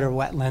freshwater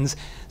wetlands,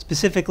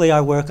 specifically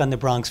our work on the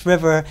Bronx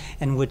River,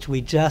 in which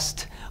we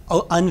just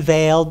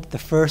unveiled the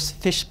first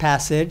fish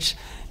passage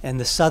in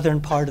the southern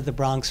part of the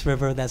Bronx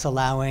River that's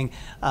allowing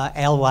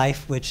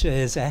alewife, which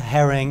is a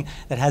herring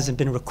that hasn't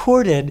been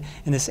recorded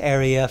in this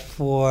area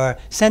for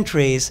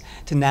centuries,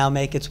 to now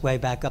make its way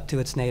back up to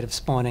its native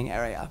spawning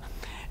area.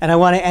 And I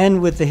want to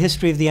end with the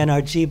history of the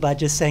NRG by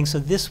just saying, so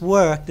this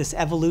work, this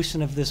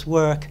evolution of this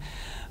work,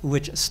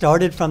 which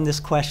started from this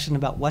question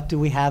about what do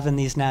we have in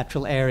these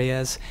natural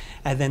areas,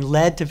 and then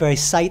led to very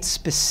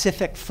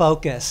site-specific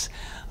focus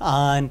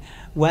on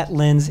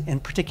wetlands in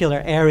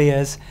particular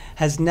areas,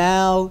 has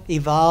now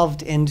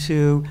evolved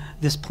into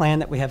this plan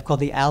that we have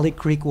called the Alley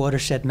Creek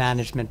Watershed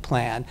Management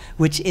Plan,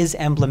 which is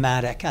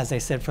emblematic, as I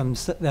said, from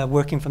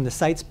working from the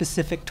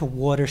site-specific to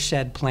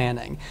watershed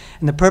planning.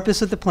 And the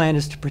purpose of the plan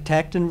is to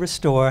protect and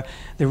restore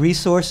the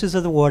resources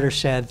of the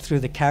watershed through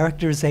the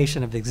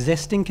characterization of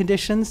existing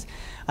conditions,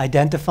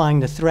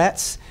 identifying the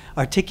threats,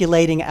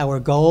 articulating our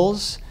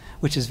goals,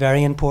 which is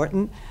very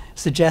important,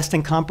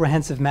 suggesting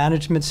comprehensive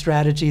management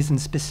strategies and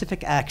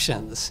specific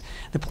actions.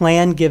 The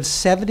plan gives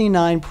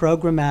 79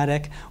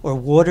 programmatic or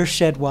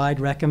watershed-wide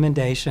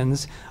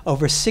recommendations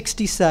over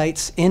 60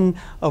 sites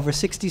where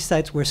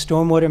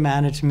stormwater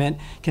management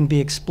can be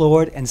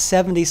explored, and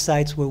 70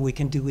 sites where we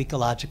can do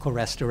ecological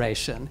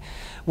restoration.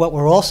 What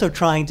we're also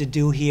trying to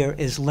do here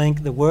is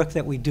link the work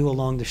that we do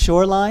along the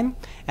shoreline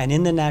and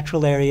in the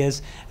natural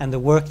areas, and the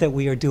work that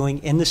we are doing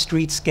in the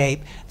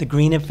streetscape, the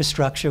green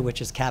infrastructure, which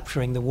is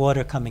capturing the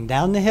water coming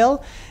down the hill,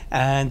 soil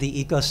and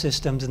the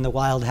ecosystems and the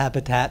wild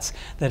habitats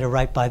that are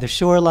right by the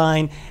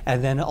shoreline,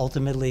 and then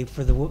ultimately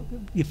for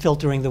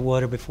filtering the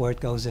water before it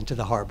goes into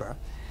the harbor.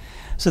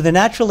 So the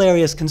Natural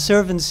Areas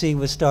Conservancy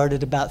was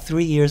started about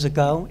 3 years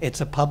ago.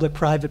 It's a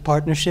public-private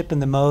partnership in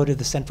the mode of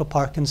the Central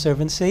Park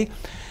Conservancy.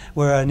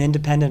 We're an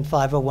independent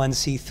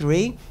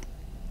 501c3,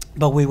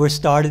 but we were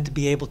started to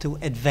be able to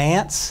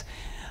advance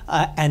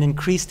and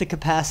increase the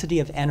capacity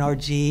of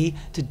NRG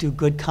to do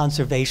good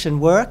conservation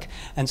work.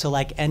 And so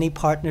like any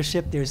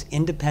partnership, there's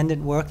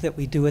independent work that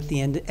we do at the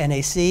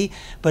NAC,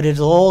 but it's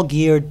all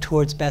geared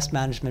towards best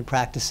management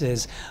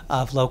practices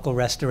of local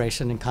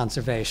restoration and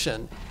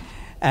conservation.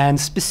 And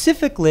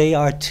specifically,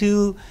 our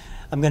two,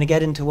 I'm going to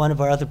get into one of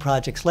our other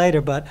projects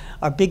later, but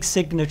our big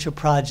signature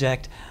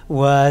project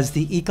was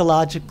the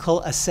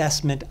ecological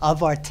assessment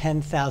of our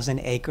 10,000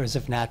 acres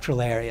of natural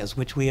areas,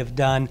 which we have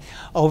done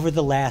over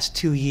the last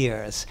 2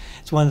 years.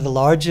 It's one of the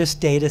largest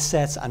data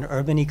sets on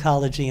urban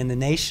ecology in the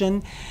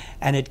nation,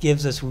 and it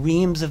gives us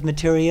reams of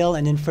material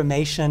and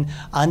information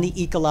on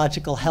the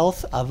ecological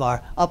health of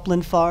our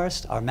upland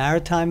forests, our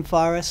maritime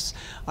forests,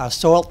 our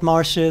salt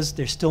marshes.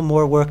 There's still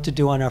more work to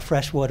do on our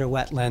freshwater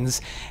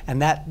wetlands,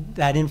 and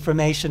that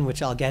information,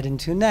 which I'll get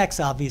into next,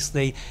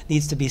 obviously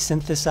needs to be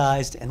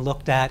synthesized and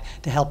looked at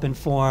to help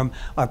inform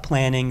our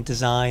planning,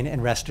 design,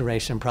 and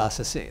restoration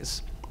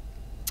processes.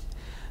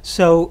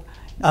 So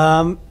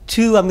I'm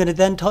going to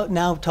then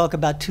now talk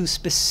about two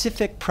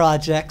specific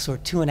projects, or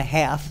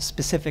 2.5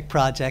 specific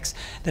projects,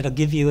 that'll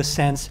give you a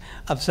sense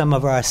of some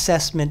of our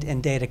assessment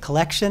and data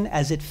collection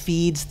as it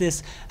feeds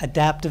this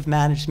adaptive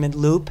management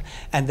loop,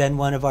 and then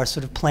one of our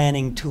sort of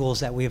planning tools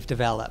that we've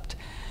developed.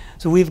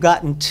 So we've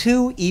gotten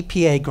 2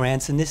 EPA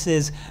grants, and this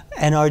is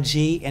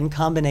NRG in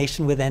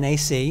combination with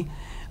NAC.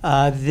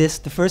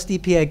 The first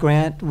EPA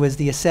grant was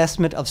the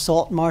assessment of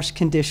salt marsh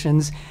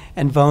conditions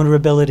and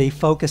vulnerability,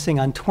 focusing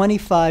on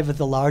 25 of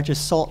the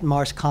largest salt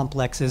marsh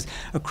complexes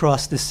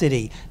across the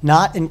city,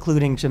 not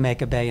including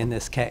Jamaica Bay in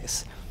this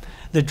case.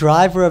 The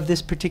driver of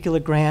this particular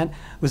grant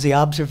was the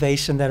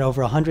observation that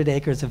over 100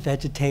 acres of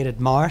vegetated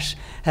marsh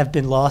have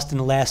been lost in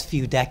the last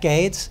few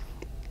decades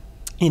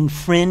in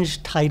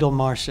fringe tidal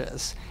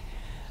marshes.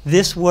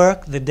 This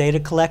work, the data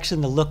collection,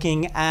 the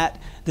looking at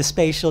the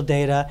spatial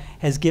data,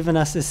 has given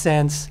us a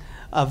sense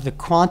of the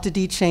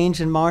quantity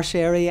change in marsh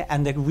area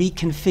and the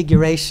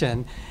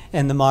reconfiguration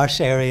in the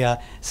marsh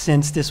area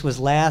since this was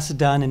last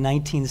done in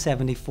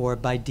 1974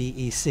 by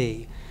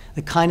DEC.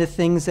 The kind of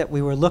things that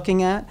we were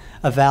looking at: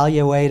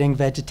 evaluating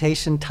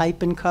vegetation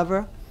type and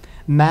cover,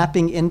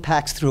 mapping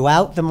impacts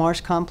throughout the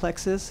marsh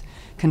complexes,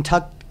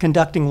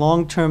 conducting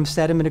long-term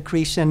sediment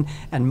accretion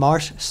and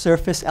marsh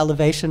surface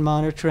elevation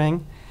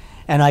monitoring,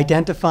 and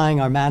identifying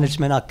our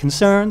management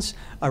concerns,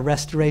 our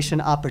restoration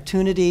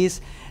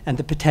opportunities, and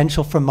the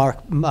potential for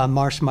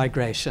marsh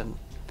migration.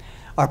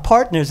 Our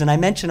partners, and I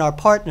mention our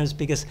partners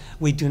because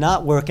we do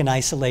not work in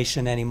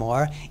isolation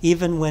anymore,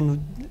 even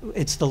when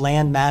it's the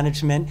land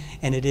management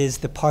and it is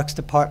the Parks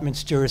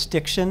Department's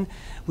jurisdiction.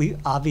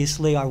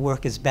 Obviously, our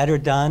work is better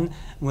done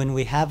when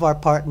we have our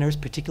partners,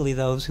 particularly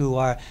those who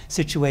are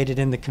situated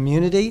in the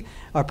community.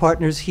 Our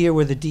partners here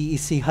were the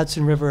DEC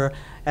Hudson River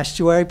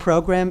Estuary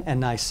Program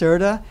and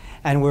NYSERDA,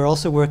 and we're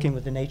also working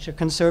with the Nature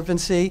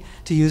Conservancy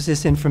to use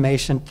this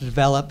information to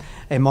develop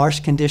a marsh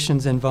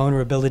conditions and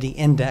vulnerability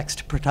index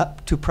to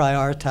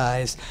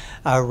prioritize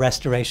our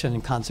restoration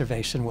and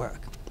conservation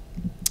work.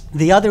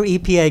 The other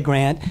EPA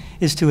grant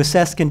is to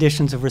assess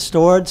conditions of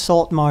restored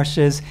salt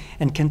marshes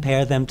and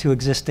compare them to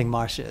existing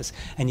marshes.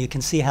 And you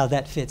can see how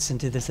that fits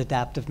into this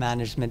adaptive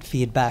management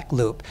feedback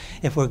loop.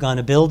 If we're going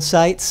to build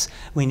sites,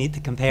 we need to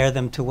compare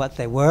them to what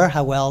they were,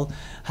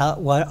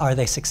 what are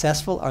they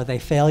successful, are they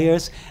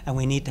failures, and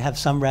we need to have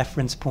some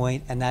reference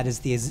point, and that is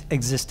the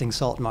existing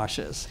salt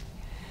marshes.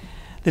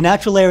 The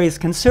Natural Areas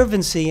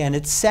Conservancy and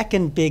its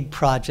second big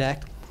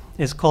project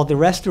is called the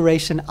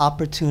Restoration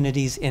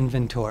Opportunities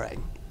Inventory.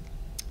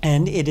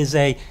 And it's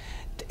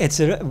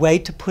a way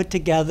to put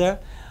together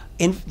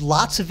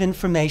lots of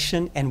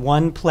information in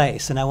one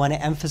place, and I want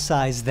to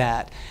emphasize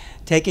that.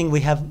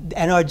 We have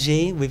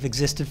NRG, we've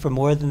existed for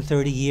more than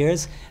 30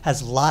 years,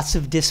 has lots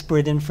of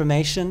disparate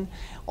information,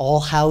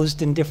 all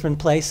housed in different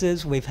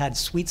places. We've had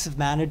suites of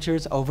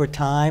managers over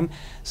time,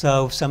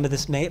 so some of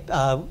this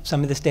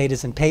data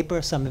is in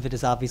paper, some of it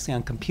is obviously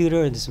on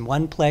computer, and it's in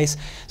one place.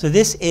 So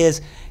this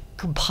is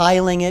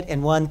compiling it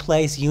in one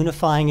place,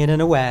 unifying it in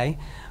a way.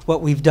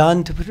 What we've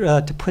done to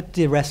put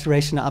the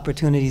Restoration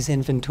Opportunities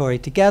Inventory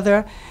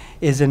together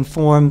is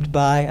informed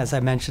by, as I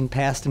mentioned,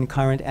 past and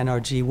current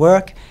NRG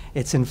work.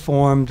 It's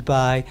informed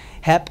by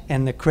HEP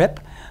and the CRIP.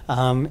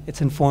 It's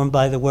informed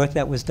by the work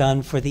that was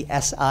done for the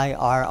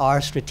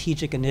SIRR,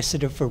 Strategic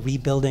Initiative for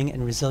Rebuilding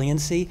and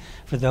Resiliency,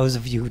 for those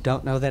of you who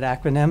don't know that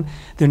acronym,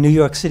 the New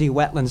York City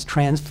Wetlands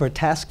Transfer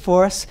Task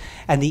Force,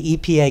 and the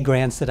EPA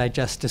grants that I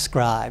just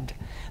described.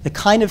 The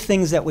kind of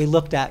things that we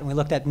looked at, and we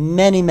looked at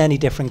many, many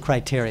different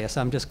criteria, so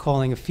I'm just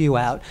calling a few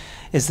out,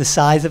 is the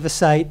size of a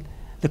site,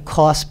 the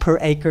cost per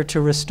acre to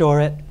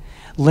restore it,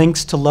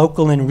 links to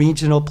local and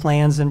regional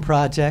plans and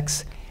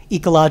projects,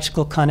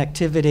 ecological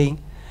connectivity,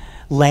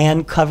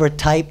 land cover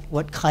type,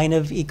 what kind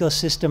of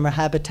ecosystem or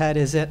habitat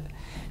is it?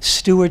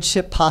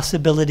 Stewardship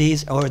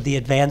possibilities or the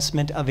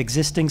advancement of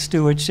existing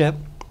stewardship.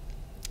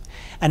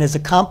 And as a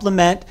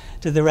complement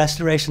to the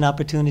Restoration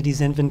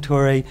Opportunities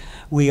Inventory,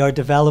 we are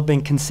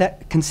developing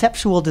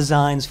conceptual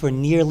designs for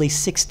nearly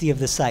 60 of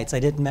the sites.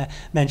 I didn't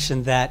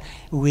mention that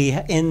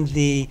in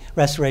the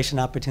Restoration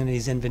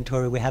Opportunities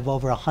Inventory, we have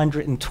over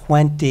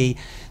 120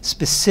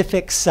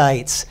 specific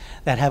sites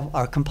that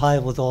are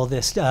compiled with all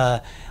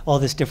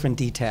this different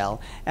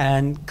detail.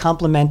 And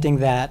complementing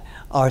that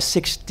are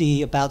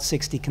about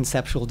 60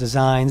 conceptual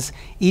designs.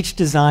 Each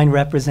design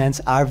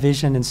represents our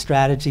vision and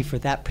strategy for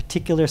that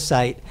particular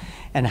site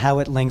and how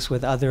it links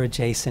with other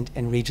adjacent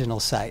and regional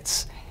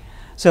sites.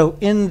 So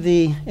in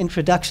the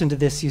introduction to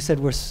this, you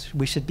said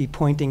we should be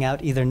pointing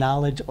out either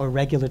knowledge or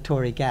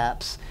regulatory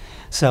gaps.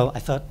 So I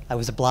thought I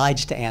was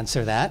obliged to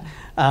answer that.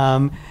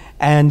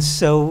 And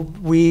so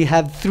we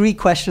have 3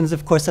 questions,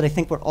 of course, that I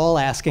think we're all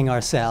asking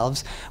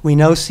ourselves. We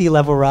know sea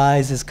level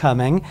rise is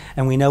coming,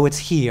 and we know it's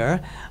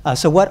here.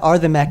 So what are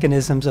the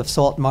mechanisms of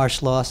salt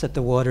marsh loss at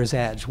the water's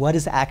edge? What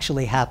is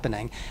actually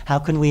happening? How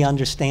can we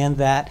understand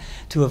that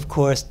to, of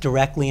course,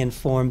 directly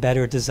inform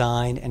better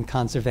design and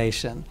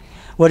conservation?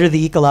 What are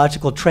the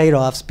ecological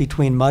trade-offs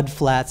between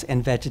mudflats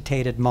and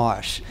vegetated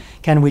marsh?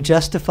 Can we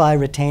justify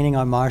retaining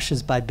our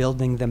marshes by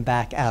building them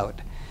back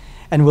out?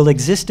 And will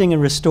existing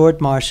and restored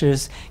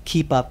marshes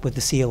keep up with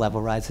the sea level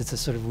rise? It's a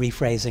sort of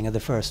rephrasing of the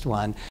first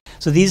one.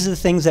 So these are the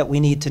things that we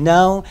need to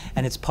know,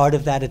 and it's part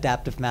of that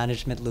adaptive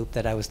management loop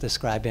that I was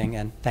describing,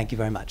 and thank you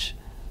very much.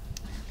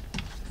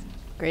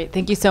 Great,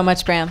 thank you so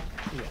much, Bram.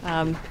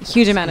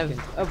 Huge amount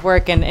of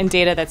work and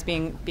data that's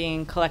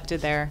being collected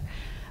there.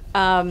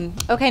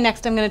 Okay,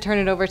 next I'm going to turn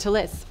it over to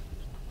Liz.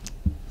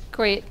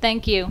 Great,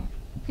 thank you.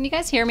 Can you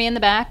guys hear me in the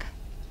back?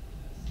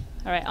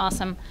 All right,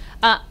 awesome.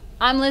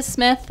 I'm Liz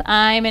Smith.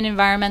 I'm an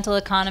environmental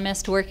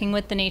economist working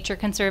with the Nature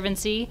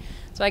Conservancy.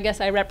 So I guess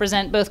I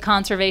represent both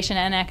conservation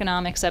and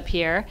economics up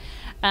here.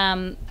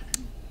 For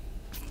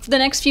the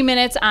next few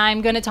minutes,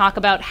 I'm going to talk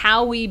about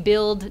how we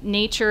build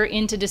nature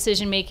into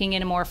decision-making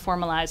in a more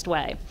formalized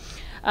way.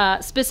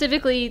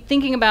 Specifically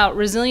thinking about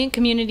resilient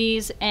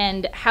communities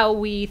and how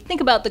we think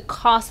about the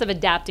cost of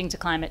adapting to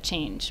climate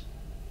change.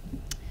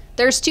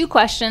 There's 2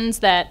 questions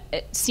that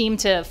seem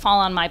to fall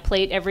on my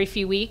plate every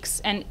few weeks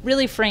and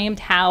really framed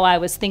how I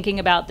was thinking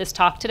about this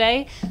talk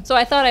today. So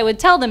I thought I would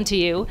tell them to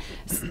you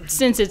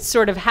since it's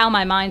sort of how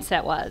my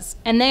mindset was.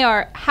 And they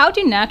are, how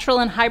do natural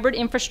and hybrid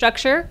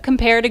infrastructure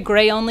compare to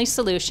gray-only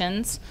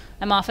solutions?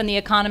 I'm often the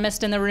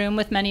economist in the room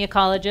with many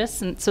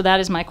ecologists, and so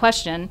that is my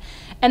question.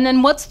 And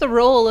then what's the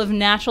role of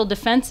natural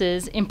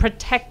defenses in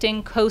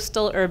protecting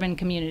coastal urban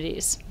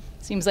communities?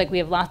 Seems like we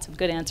have lots of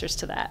good answers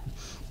to that.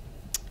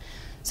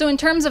 So in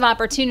terms of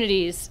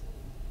opportunities,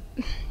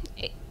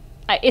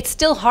 it's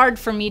still hard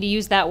for me to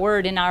use that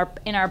word in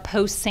our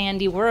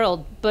post-Sandy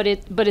world, but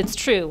it's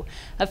true.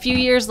 A few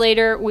years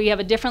later, we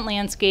have a different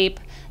landscape.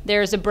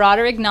 There's a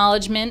broader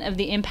acknowledgement of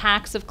the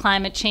impacts of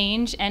climate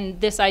change and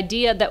this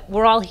idea that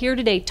we're all here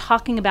today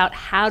talking about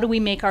how do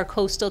we make our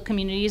coastal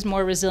communities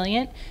more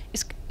resilient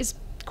is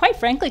quite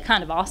frankly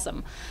kind of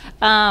awesome.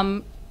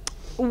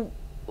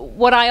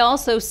 What I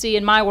also see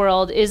in my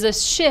world is a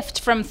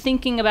shift from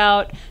thinking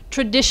about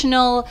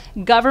traditional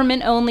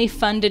government-only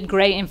funded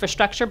gray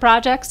infrastructure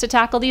projects to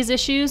tackle these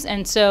issues.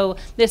 And so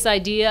this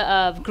idea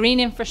of green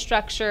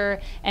infrastructure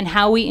and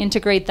how we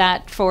integrate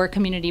that for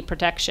community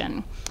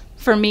protection.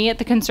 For me at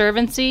the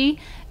Conservancy,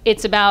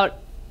 it's about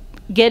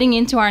getting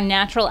into our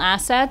natural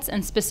assets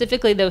and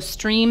specifically those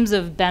streams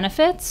of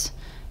benefits.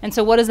 And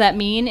so what does that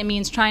mean? It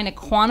means trying to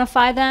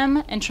quantify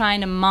them and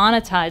trying to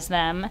monetize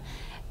them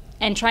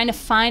and trying to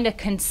find a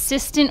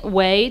consistent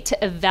way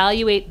to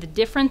evaluate the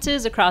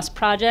differences across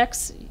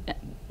projects.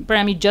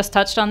 Bram, you just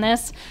touched on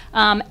this.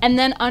 And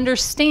then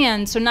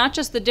understand, so not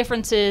just the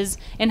differences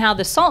in how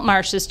the salt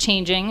marsh is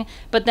changing,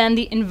 but then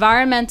the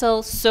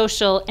environmental,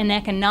 social, and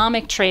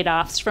economic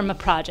trade-offs from a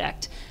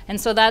project.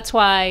 And so that's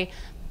why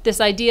this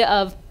idea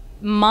of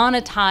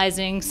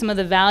monetizing some of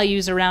the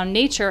values around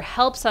nature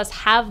helps us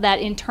have that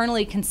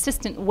internally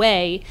consistent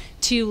way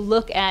to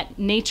look at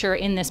nature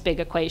in this big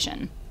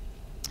equation.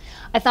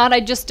 I thought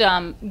I'd just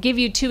give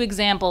you 2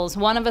 examples,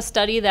 one of a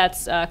study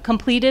that's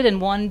completed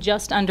and one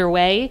just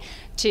underway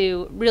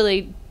to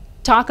really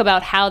talk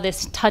about how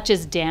this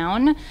touches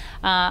down.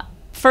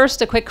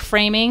 First, a quick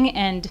framing,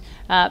 and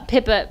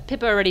Pippa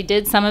already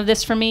did some of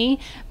this for me,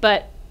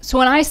 but so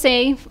when I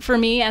say, for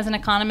me as an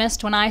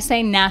economist, when I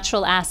say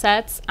natural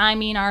assets, I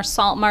mean our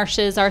salt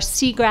marshes, our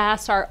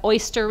seagrass, our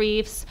oyster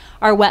reefs,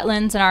 our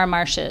wetlands, and our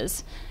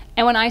marshes.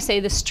 And when I say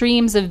the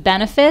streams of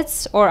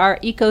benefits or our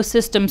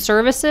ecosystem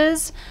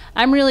services,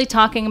 I'm really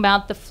talking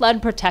about the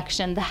flood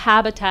protection, the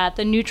habitat,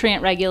 the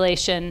nutrient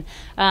regulation.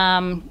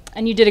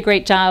 And you did a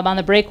great job on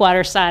the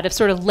breakwater side of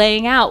sort of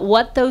laying out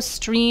what those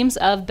streams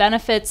of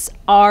benefits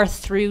are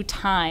through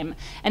time.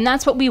 And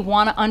that's what we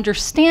want to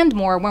understand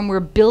more when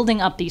we're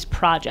building up these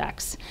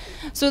projects.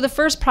 So the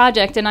first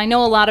project, and I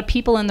know a lot of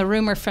people in the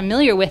room are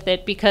familiar with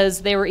it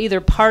because they were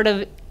either part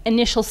of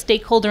initial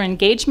stakeholder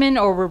engagement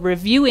or were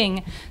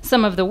reviewing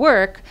some of the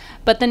work.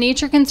 But the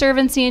Nature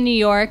Conservancy in New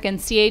York and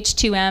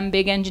CH2M,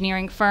 big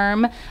engineering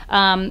firm,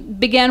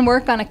 began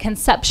work on a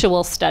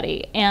conceptual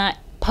study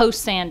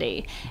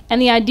post-Sandy.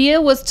 And the idea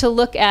was to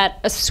look at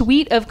a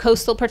suite of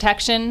coastal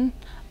protection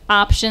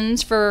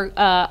options for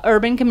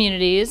urban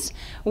communities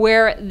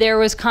where there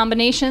was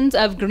combinations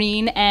of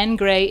green and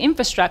gray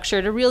infrastructure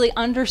to really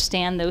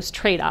understand those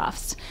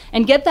trade-offs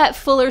and get that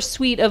fuller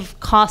suite of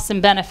costs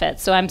and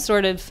benefits. So I'm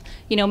sort of,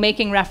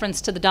 making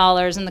reference to the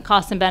dollars and the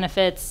costs and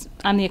benefits.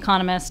 I'm the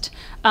economist.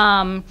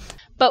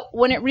 But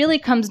when it really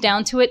comes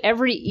down to it,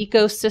 every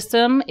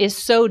ecosystem is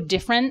so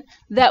different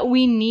that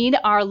we need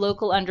our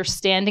local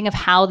understanding of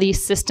how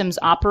these systems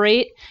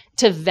operate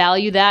to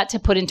value that to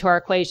put into our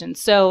equation.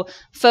 So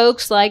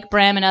folks like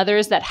Bram and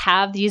others that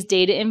have these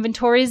data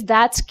inventories,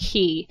 that's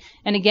key.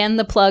 And again,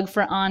 the plug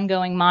for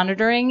ongoing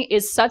monitoring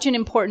is such an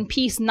important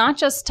piece, not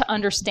just to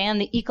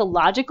understand the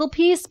ecological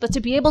piece, but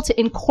to be able to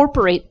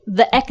incorporate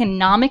the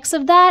economics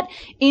of that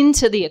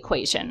into the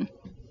equation.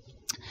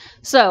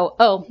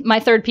 So, my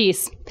third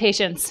piece,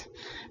 patience.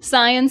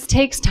 Science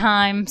takes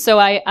time, so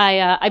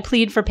I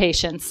plead for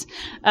patience.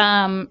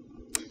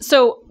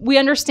 So we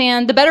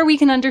understand, the better we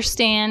can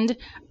understand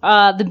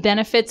the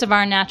benefits of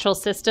our natural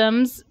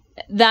systems,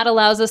 that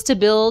allows us to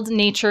build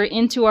nature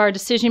into our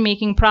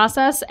decision-making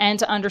process and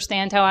to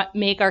understand how to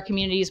make our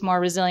communities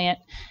more resilient.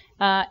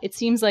 It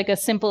seems like a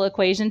simple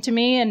equation to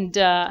me, and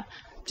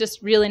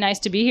just really nice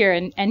to be here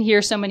and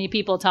hear so many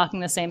people talking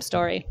the same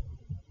story.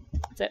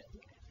 That's it.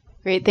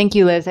 Great. Thank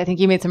you, Liz. I think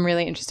you made some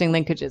really interesting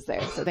linkages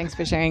there. So thanks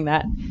for sharing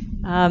that.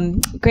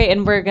 Great.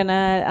 And we're going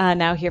to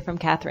now hear from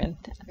Catherine.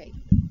 Great.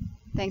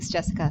 Thanks,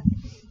 Jessica.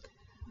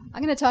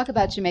 I'm going to talk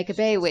about Jamaica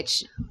Bay,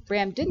 which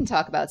Bram didn't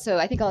talk about. So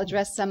I think I'll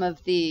address some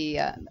of the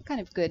kind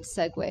of good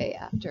segue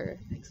after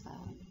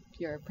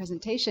your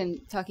presentation,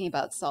 talking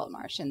about salt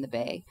marsh in the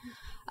bay.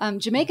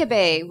 Jamaica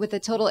Bay, with a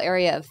total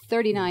area of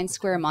 39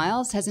 square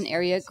miles, has an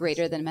area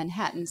greater than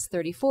Manhattan's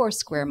 34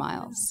 square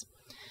miles.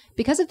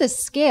 Because of this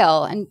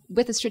scale, and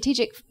with a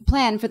strategic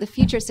plan for the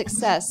future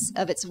success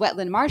of its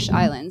wetland marsh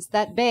islands,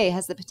 that bay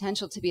has the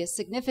potential to be a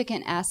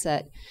significant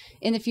asset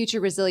in the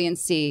future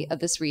resiliency of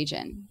this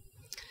region.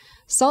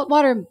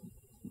 Saltwater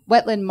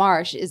wetland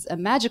marsh is a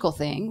magical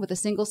thing with a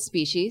single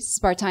species,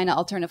 Spartina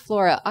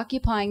alterniflora,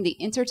 occupying the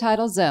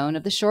intertidal zone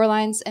of the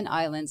shorelines and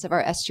islands of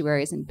our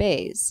estuaries and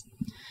bays.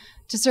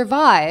 To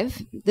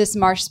survive, this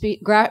marsh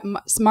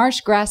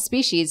grass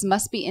species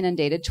must be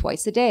inundated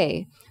twice a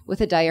day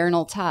with a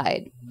diurnal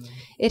tide.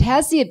 It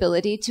has the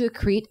ability to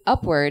accrete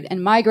upward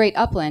and migrate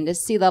upland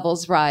as sea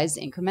levels rise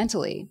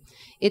incrementally.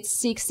 It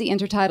seeks the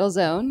intertidal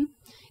zone.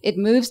 It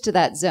moves to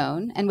that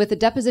zone, and with the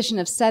deposition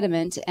of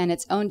sediment and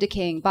its own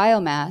decaying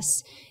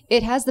biomass,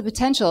 it has the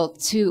potential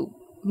to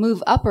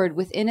move upward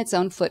within its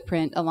own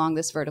footprint along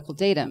this vertical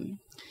datum.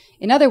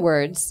 In other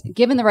words,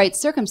 given the right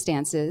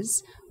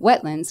circumstances,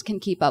 wetlands can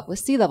keep up with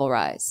sea level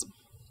rise.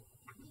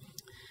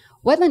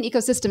 Wetland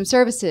ecosystem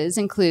services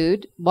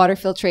include water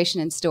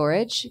filtration and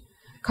storage,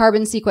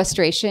 carbon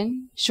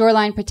sequestration,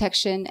 shoreline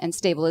protection and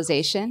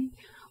stabilization,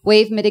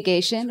 wave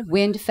mitigation,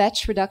 wind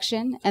fetch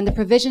reduction, and the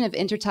provision of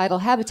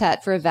intertidal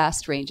habitat for a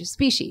vast range of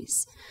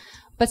species.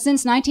 But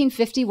since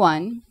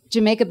 1951,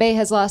 Jamaica Bay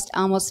has lost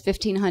almost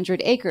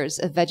 1,500 acres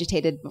of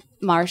vegetated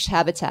marsh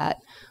habitat,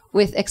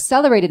 with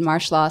accelerated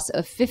marsh loss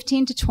of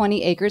 15 to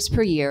 20 acres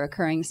per year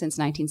occurring since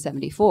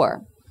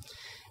 1974.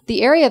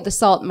 The area of the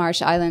salt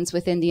marsh islands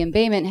within the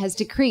embayment has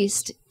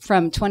decreased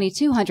from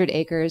 2,200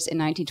 acres in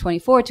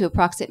 1924 to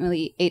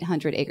approximately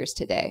 800 acres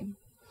today.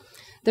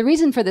 The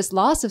reason for this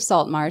loss of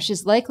salt marsh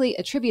is likely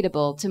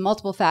attributable to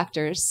multiple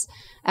factors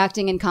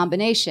acting in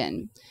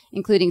combination,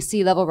 including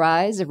sea level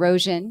rise,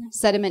 erosion,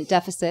 sediment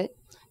deficit,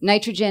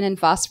 nitrogen and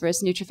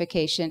phosphorus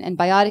nutrification, and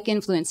biotic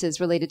influences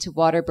related to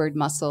water bird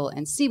mussel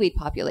and seaweed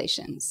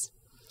populations.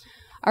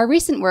 Our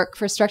recent work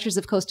for structures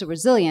of coastal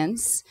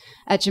resilience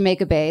at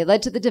Jamaica Bay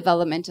led to the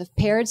development of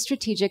paired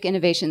strategic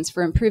innovations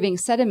for improving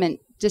sediment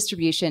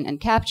distribution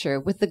and capture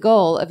with the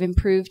goal of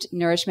improved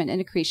nourishment and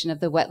accretion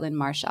of the wetland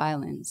marsh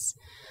islands.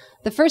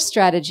 The first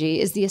strategy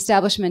is the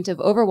establishment of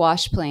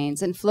overwash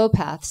plains and flow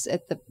paths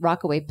at the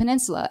Rockaway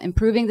Peninsula,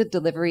 improving the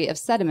delivery of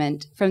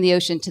sediment from the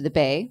ocean to the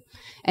bay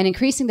and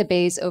increasing the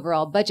bay's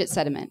overall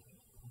sediment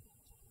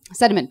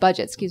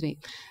budget.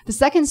 The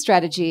second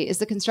strategy is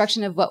the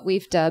construction of what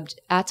we've dubbed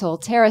atoll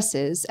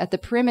terraces at the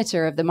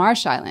perimeter of the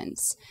marsh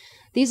islands.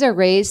 These are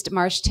raised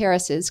marsh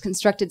terraces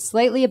constructed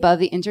slightly above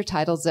the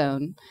intertidal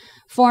zone,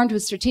 formed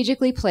with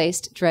strategically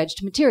placed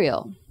dredged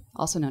material,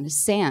 also known as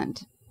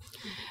sand.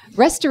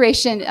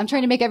 Restoration, I'm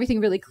trying to make everything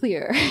really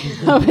clear.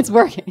 It's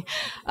working.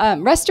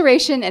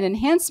 Restoration and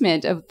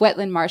enhancement of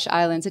wetland marsh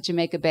islands at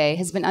Jamaica Bay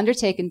has been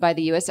undertaken by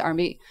the U.S.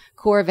 Army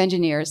Corps of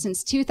Engineers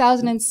since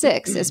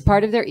 2006 as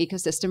part of their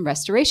ecosystem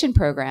restoration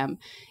program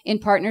in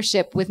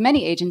partnership with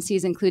many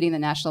agencies, including the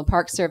National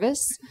Park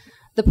Service,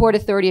 the Port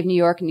Authority of New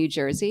York and New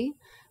Jersey,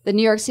 the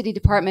New York City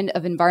Department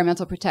of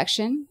Environmental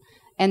Protection,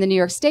 and the New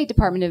York State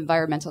Department of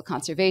Environmental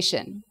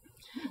Conservation.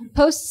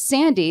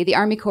 Post-Sandy, the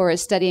Army Corps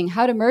is studying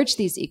how to merge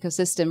these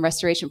ecosystem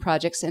restoration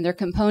projects and their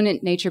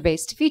component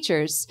nature-based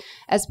features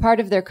as part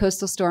of their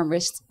coastal storm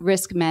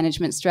risk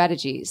management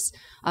strategies,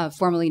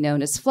 formerly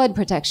known as flood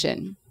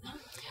protection.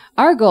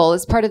 Our goal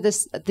as part of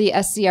the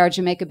SCR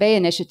Jamaica Bay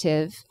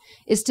initiative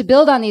is to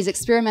build on these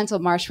experimental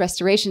marsh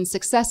restoration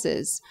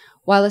successes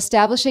while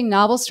establishing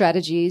novel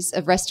strategies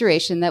of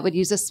restoration that would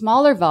use a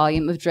smaller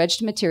volume of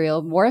dredged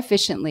material more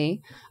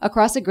efficiently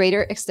across a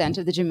greater extent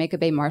of the Jamaica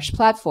Bay marsh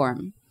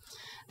platform.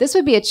 This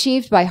would be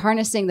achieved by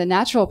harnessing the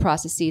natural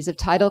processes of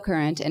tidal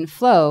current and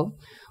flow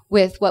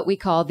with what we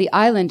call the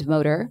island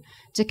motor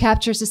to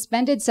capture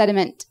suspended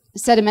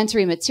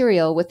sedimentary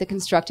material with the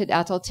constructed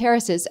atoll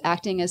terraces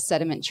acting as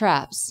sediment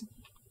traps.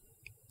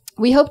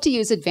 We hope to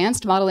use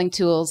advanced modeling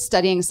tools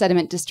studying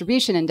sediment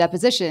distribution and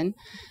deposition,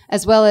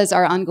 as well as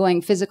our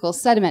ongoing physical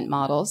sediment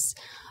models,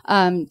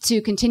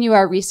 to continue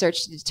our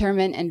research to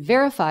determine and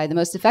verify the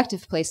most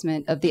effective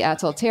placement of the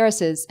atoll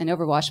terraces and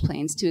overwash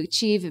plains to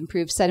achieve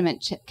improved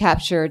sediment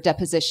capture,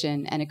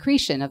 deposition, and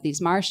accretion of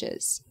these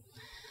marshes.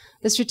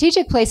 The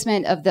strategic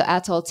placement of the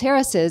atoll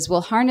terraces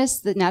will harness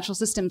the natural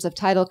systems of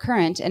tidal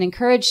current and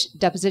encourage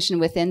deposition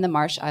within the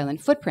marsh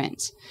island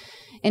footprint.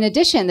 In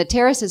addition, the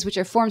terraces, which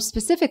are formed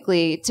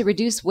specifically to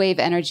reduce wave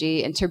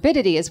energy and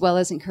turbidity as well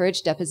as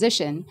encourage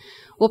deposition,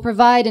 will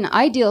provide an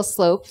ideal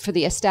slope for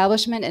the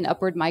establishment and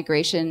upward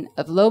migration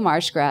of low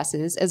marsh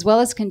grasses, as well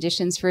as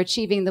conditions for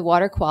achieving the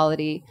water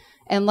quality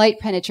and light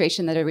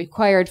penetration that are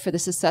required for the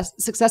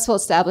successful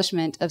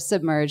establishment of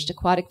submerged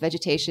aquatic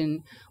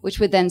vegetation,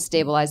 which would then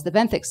stabilize the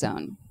benthic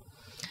zone.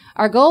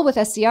 Our goal with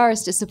SCR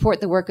is to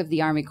support the work of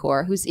the Army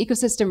Corps, whose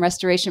ecosystem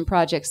restoration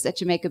projects at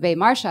Jamaica Bay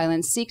Marsh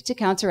Islands seek to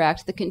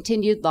counteract the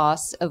continued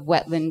loss of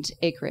wetland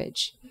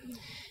acreage.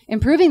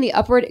 Improving the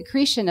upward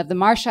accretion of the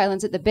marsh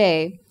islands at the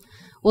bay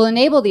will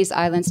enable these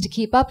islands to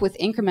keep up with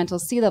incremental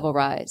sea level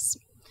rise.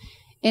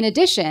 In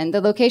addition,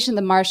 the location of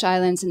the marsh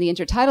islands in the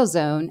intertidal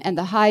zone and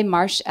the high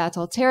marsh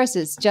atoll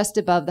terraces just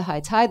above the high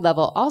tide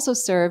level also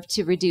serve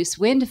to reduce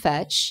wind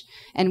fetch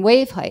and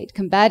wave height,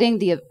 combating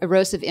the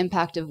erosive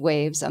impact of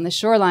waves on the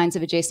shorelines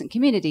of adjacent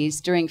communities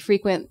during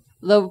frequent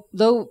low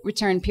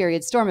return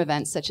period storm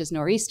events such as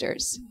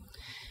nor'easters.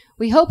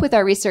 We hope with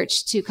our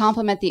research to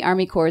complement the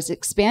Army Corps'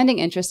 expanding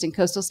interest in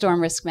coastal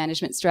storm risk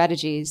management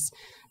strategies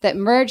that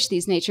merge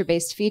these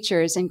nature-based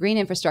features and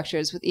green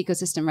infrastructures with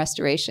ecosystem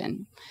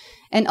restoration.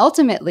 And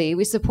ultimately,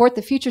 we support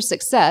the future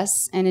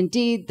success and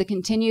indeed the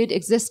continued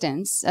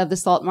existence of the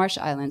salt marsh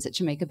islands at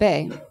Jamaica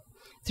Bay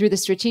through the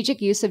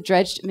strategic use of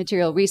dredged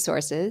material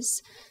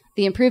resources,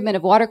 the improvement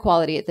of water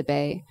quality at the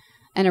bay,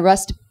 and a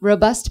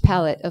robust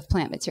palette of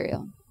plant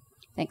material.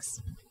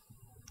 Thanks.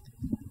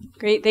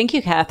 Great. Thank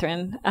you,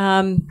 Catherine.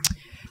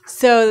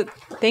 So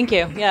thank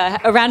you. Yeah,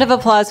 a round of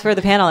applause for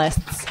the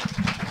panelists.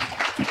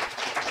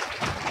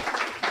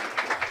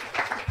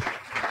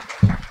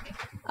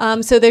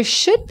 So there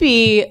should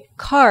be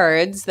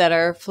cards that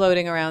are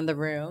floating around the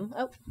room.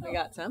 Oh, we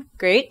got some.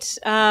 Great.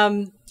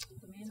 I'm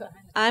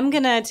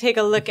going to take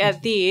a look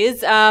at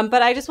these,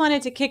 but I just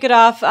wanted to kick it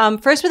off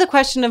first with a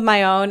question of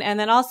my own, and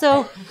then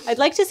also I'd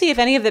like to see if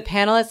any of the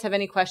panelists have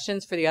any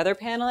questions for the other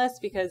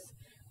panelists, because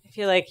I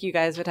feel like you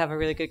guys would have a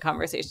really good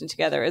conversation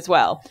together as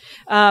well.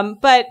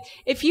 But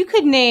if you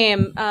could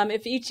name,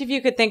 if each of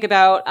you could think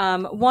about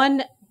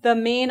the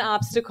main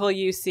obstacle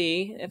you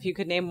see, if you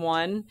could name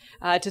one,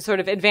 to sort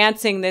of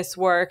advancing this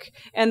work,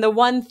 and the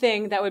one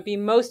thing that would be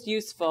most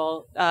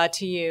useful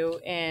to you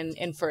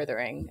in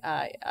furthering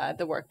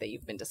the work that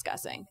you've been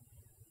discussing.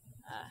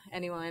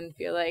 Anyone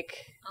feel like?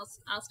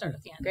 I'll start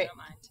at the end. Great. I don't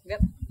mind.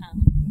 Yep.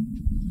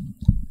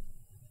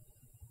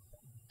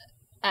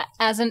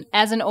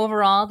 As an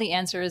overall, the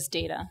answer is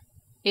data.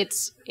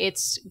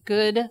 It's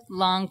good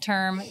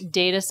long-term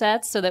data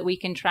sets so that we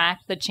can track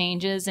the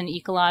changes in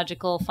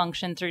ecological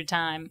function through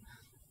time.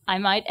 I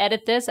might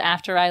edit this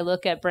after I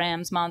look at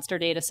Bram's monster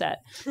data set.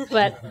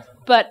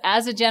 But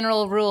as a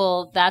general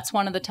rule, that's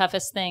one of the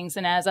toughest things.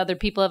 And as other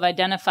people have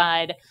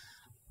identified,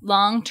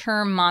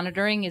 long-term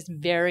monitoring is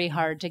very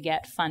hard to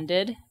get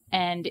funded,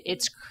 and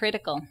it's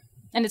critical.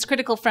 And it's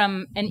critical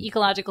from an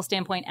ecological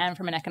standpoint and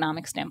from an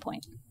economic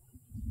standpoint.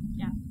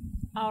 Yeah,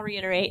 I'll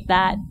reiterate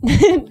that.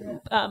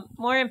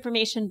 More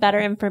information, better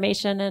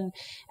information,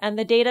 and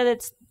the data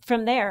that's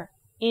from there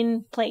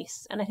in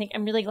place. And I think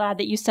I'm really glad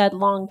that you said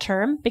long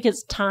term,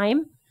 because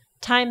time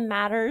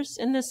matters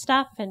in this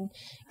stuff, and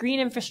green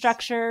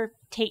infrastructure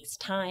takes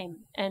time,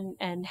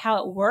 and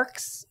how it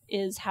works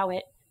is how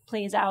it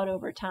plays out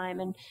over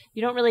time. And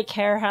you don't really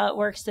care how it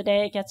works the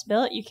day it gets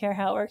built. You care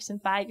how it works in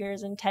 5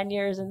 years and 10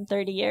 years and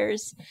 30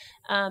 years.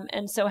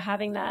 And so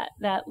having that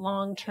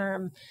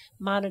long-term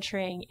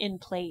monitoring in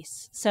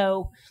place.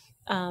 So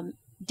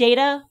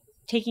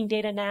taking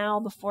data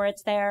now before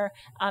it's there,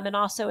 and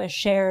also the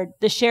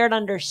shared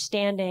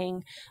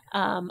understanding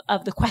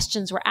of the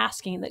questions we're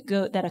asking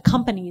that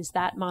accompanies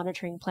that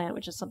monitoring plan,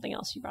 which is something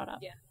else you brought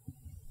up. Yeah.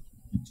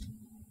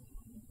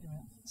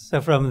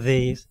 So from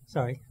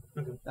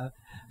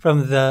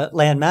the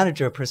land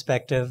manager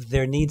perspective,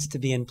 there needs to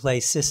be in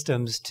place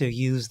systems to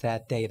use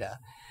that data.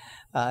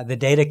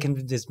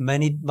 There's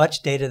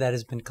much data that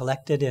has been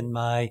collected in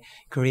my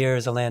career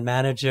as a land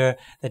manager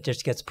that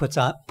just gets put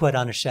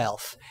on a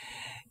shelf.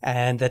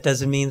 And that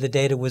doesn't mean the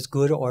data was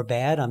good or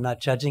bad. I'm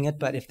not judging it.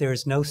 But if there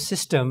is no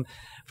system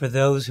for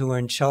those who are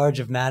in charge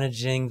of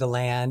managing the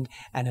land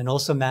and then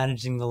also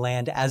managing the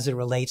land as it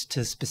relates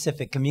to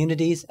specific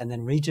communities and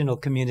then regional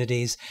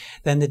communities,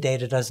 then the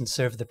data doesn't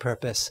serve the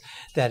purpose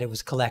that it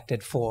was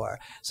collected for.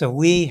 So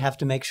we have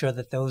to make sure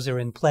that those are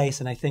in place.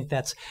 And I think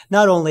that's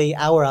not only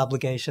our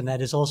obligation,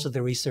 that is also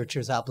the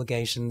researchers'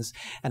 obligations.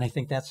 And I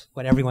think that's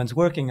what everyone's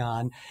working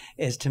on,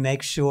 is to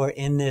make sure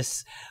in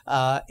this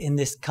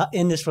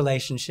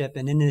relationship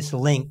and in this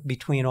link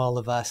between all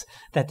of us,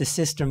 that the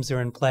systems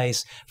are in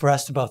place for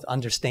us to both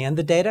understand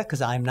the data,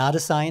 because I'm not a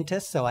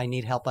scientist, so I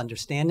need help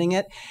understanding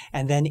it,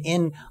 and then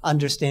in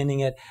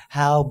understanding it,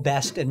 how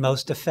best and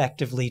most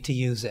effectively to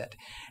use it.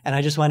 And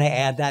I just want to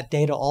add that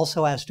data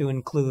also has to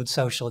include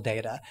social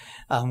data.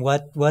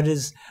 What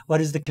is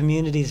the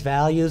community's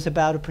values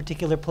about a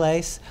particular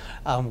place?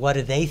 What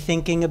are they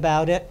thinking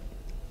about it?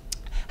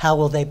 How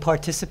will they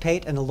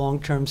participate in a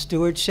long-term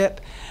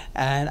stewardship?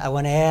 And I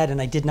want to add, and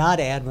I did not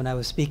add when I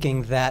was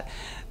speaking, that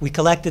we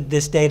collected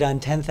this data on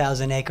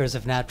 10,000 acres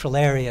of natural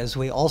areas.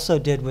 We also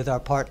did with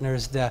our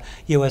partners, the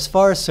U.S.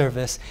 Forest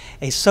Service,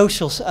 a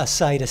social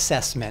site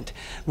assessment,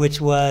 which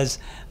was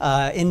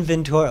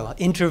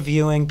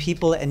interviewing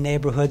people in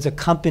neighborhoods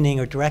accompanying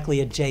or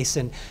directly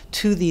adjacent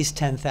to these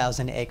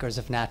 10,000 acres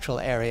of natural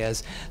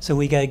areas. So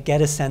we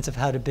get a sense of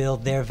how to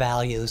build their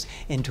values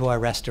into our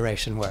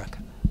restoration work.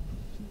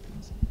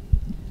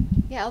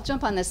 Yeah, I'll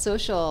jump on the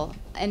social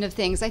end of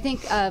things. I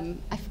think I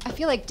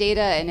feel like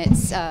data and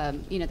its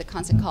the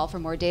constant call for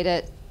more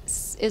data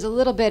is a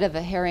little bit of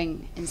a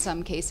herring in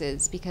some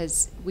cases,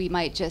 because we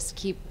might just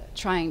keep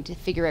trying to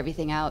figure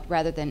everything out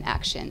rather than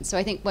action. So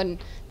I think one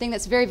thing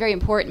that's very, very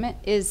important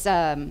is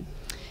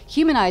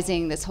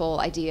humanizing this whole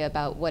idea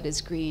about what is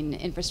green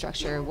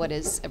infrastructure, what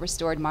is a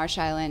restored marsh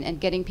island,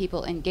 and getting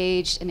people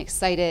engaged and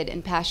excited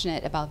and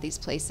passionate about these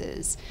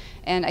places.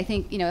 And I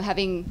think,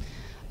 having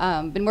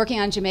been working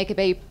on Jamaica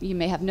Bay, you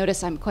may have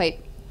noticed I'm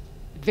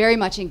very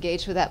much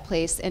engaged with that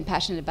place and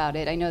passionate about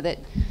it. I know that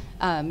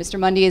Mr.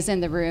 Mundy is in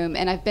the room,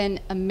 and I've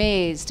been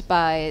amazed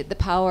by the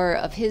power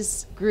of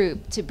his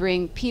group to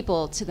bring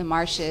people to the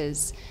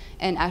marshes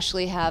and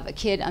actually have a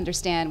kid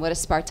understand what a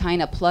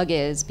Spartina plug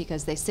is,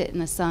 because they sit in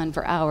the sun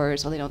for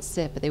hours. Well, they don't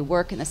sit, but they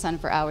work in the sun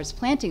for hours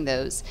planting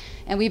those.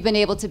 And we've been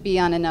able to be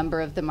on a number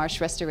of the marsh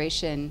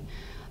restoration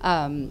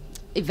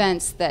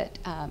events that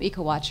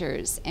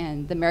Eco-Watchers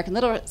and the American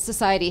Little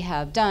Society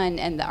have done,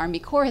 and the Army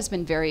Corps has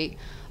been very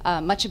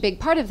much a big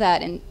part of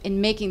that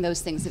in making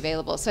those things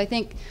available. So I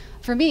think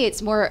for me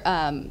it's more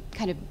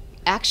kind of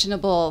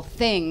actionable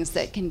things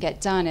that can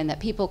get done and that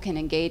people can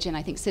engage in.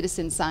 I think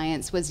citizen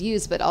science was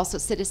used, but also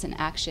citizen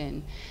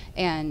action,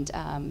 and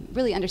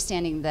really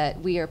understanding that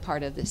we are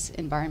part of this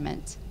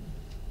environment.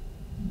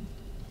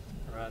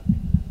 All right.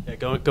 Yeah,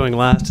 going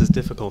last is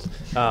difficult.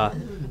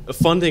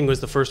 Funding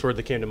was the first word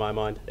that came to my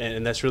mind,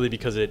 and that's really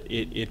because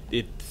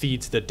it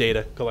feeds the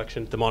data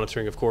collection, the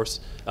monitoring, of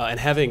course, and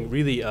having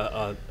really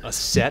a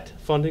set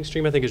funding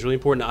stream, I think, is really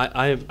important.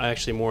 I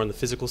actually more on the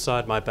physical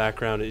side. My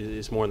background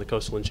is more on the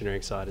coastal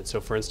engineering side, and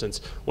so, for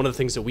instance, one of the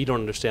things that we don't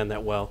understand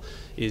that well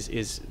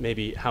is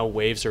maybe how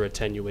waves are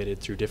attenuated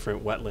through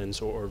different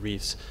wetlands or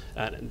reefs,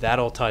 and that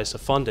all ties to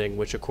funding,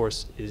 which, of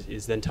course,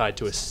 is then tied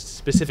to a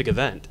specific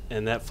event,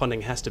 and that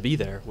funding has to be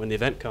there when the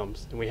event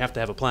comes, and we have to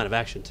have a plan of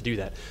action to do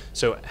that.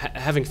 So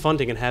having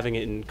funding and having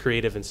it in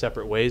creative and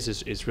separate ways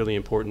is really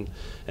important.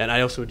 And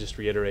I also would just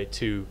reiterate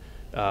too,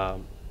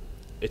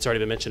 it's already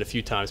been mentioned a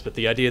few times, but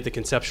the idea of the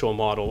conceptual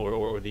model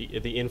or the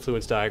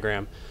influence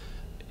diagram,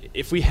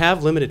 if we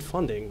have limited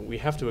funding, we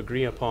have to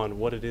agree upon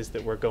what it is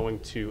that we're going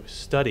to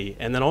study,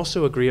 and then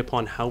also agree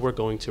upon how we're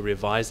going to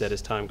revise that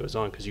as time goes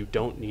on, because you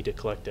don't need to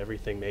collect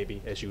everything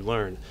maybe as you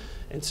learn.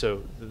 And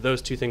so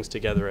those two things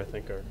together, I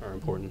think, are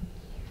important.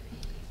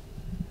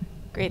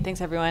 Great,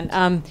 thanks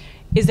everyone.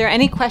 Is there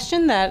any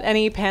question that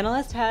any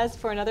panelist has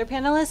for another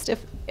panelist?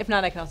 If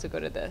not, I can also go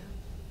to the.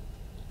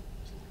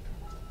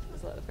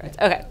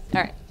 Okay,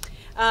 all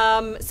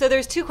right. So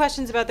there's two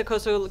questions about the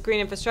Coastal Green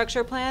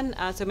Infrastructure Plan,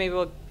 so maybe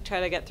we'll try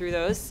to get through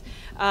those.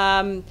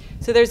 So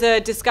there's a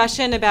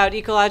discussion about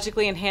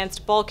ecologically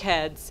enhanced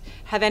bulkheads.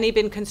 Have any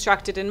been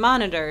constructed and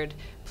monitored?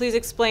 Please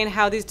explain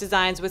how these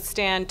designs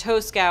withstand tow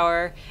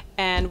scour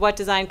and what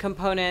design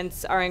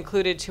components are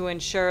included to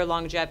ensure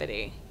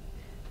longevity.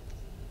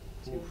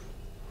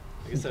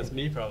 I guess that's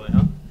me probably,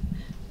 huh?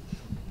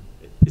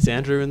 Is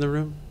Andrew in the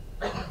room?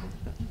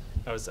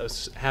 I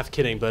was half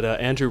kidding, but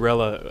Andrew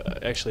Rella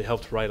actually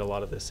helped write a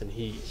lot of this, and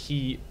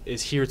he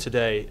is here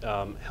today,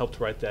 helped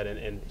write that,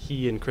 and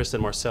he and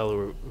Kristen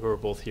Marcello, who are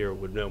both here,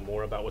 would know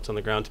more about what's on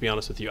the ground. To be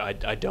honest with you, I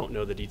don't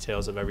know the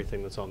details of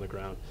everything that's on the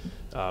ground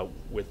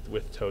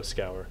with tow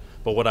scour.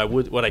 But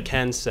what I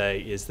can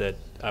say is that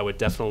I would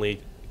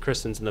definitely,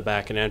 Kristen's in the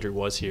back and Andrew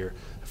was here.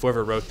 If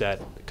whoever wrote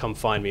that, come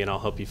find me and I'll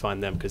help you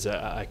find them, because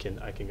I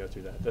can go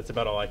through that. That's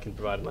about all I can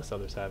provide unless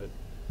others have it.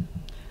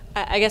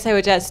 I guess I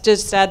would just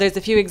there's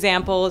a few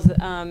examples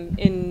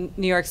in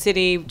New York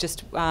City,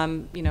 just I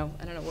don't know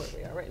where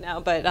we are right now,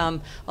 but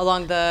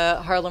along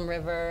the Harlem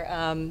River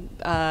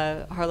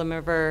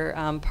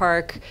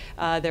Park,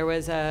 there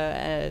was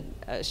a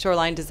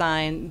shoreline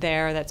design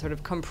there that sort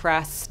of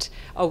compressed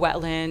a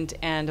wetland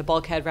and a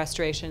bulkhead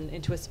restoration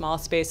into a small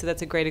space. So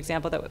that's a great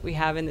example that we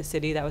have in the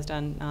city that was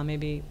done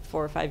maybe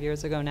 4 or 5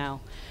 years ago now.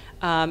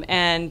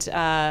 And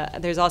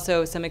there's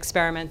also some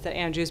experiments that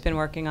Andrew's been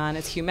working on,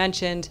 as Hugh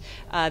mentioned,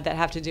 that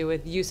have to do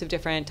with use of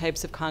different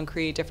types of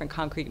concrete, different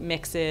concrete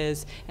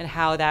mixes, and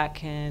how that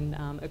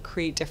can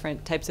accrete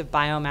different types of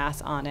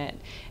biomass on it.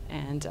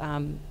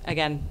 And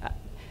again,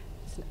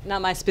 it's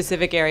not my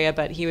specific area,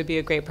 but he would be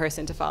a great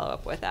person to follow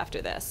up with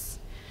after this.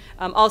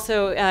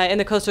 Also, in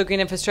the Coastal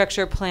Green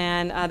Infrastructure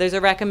Plan, there's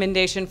a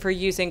recommendation for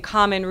using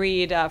common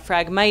reed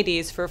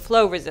Phragmites for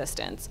flow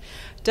resistance.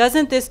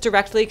 Doesn't this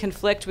directly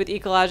conflict with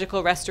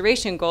ecological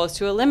restoration goals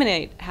to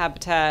eliminate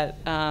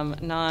habitat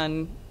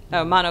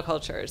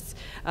monocultures?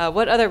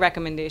 What other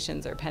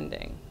recommendations are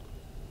pending?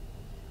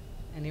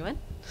 Anyone?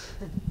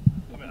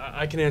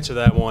 I can answer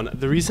that one.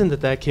 The reason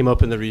that came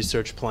up in the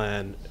research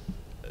plan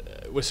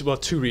was, well,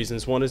 2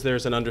 reasons. One is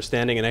there's an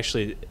understanding, and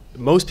actually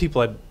most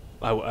people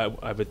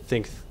I would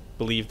think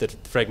believe that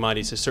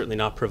Phragmites is certainly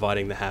not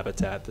providing the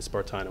habitat, the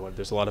Spartina.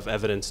 There's a lot of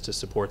evidence to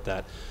support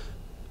that.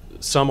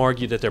 Some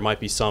argue that there might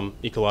be some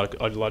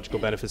ecological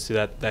benefits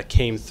to that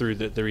came through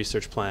the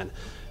research plan.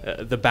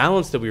 The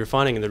balance that we were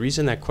finding, and the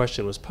reason that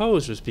question was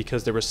posed, was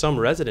because there were some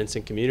residents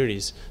in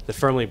communities that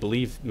firmly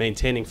believe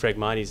maintaining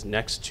Phragmites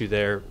next to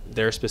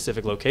their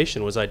specific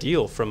location was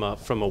ideal from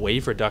a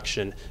wave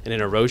reduction and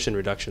an erosion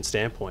reduction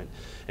standpoint.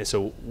 And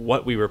so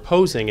what we were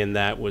posing in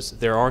that was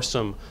there are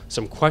some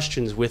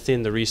questions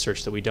within the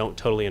research that we don't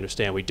totally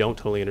understand. We don't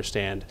totally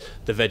understand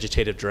the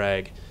vegetative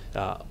drag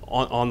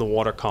on the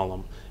water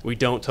column. We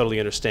don't totally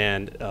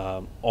understand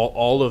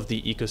all of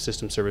the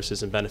ecosystem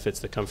services and benefits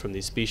that come from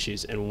these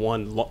species. And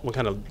one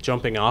kind of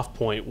jumping off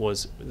point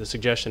was the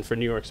suggestion for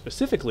New York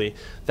specifically.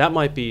 That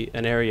might be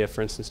an area,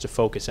 for instance, to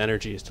focus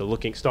energy, is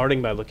to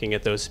starting by looking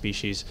at those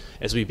species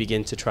as we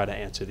begin to try to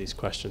answer these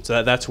questions.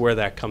 So that's where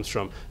that comes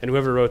from. And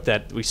whoever wrote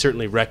that, we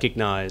certainly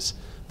recognize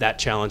that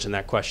challenge and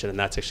that question, and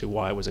that's actually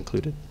why it was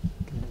included.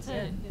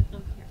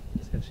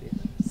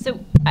 So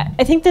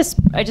I think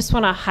I just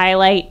want to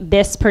highlight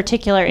this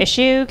particular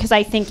issue because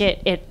I think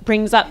it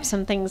brings up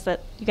some things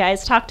that you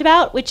guys talked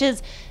about, which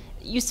is,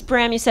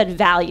 Bram, you said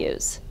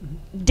values.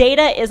 Mm-hmm.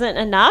 Data isn't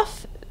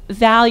enough.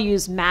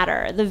 Values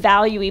matter, the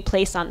value we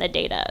place on the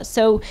data.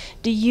 So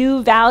do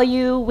you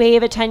value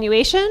wave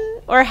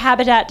attenuation or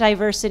habitat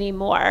diversity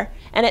more?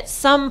 And at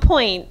some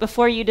point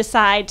before you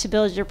decide to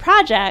build your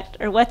project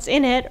or what's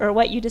in it or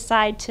what you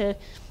decide to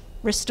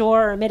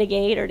restore or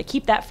mitigate or to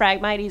keep that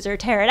Phragmites or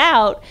tear it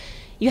out,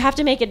 you have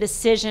to make a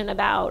decision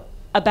about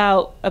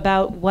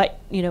what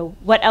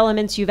what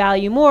elements you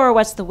value more,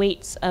 what's the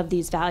weights of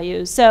these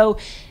values. So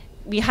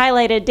we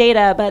highlighted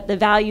data, but the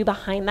value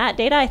behind that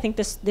data, I think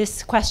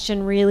this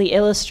question really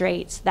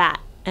illustrates that.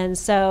 And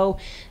so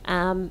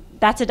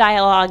that's a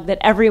dialogue that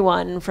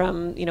everyone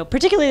from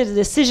particularly the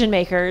decision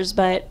makers,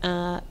 but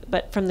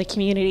from the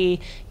community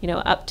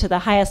up to the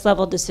highest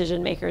level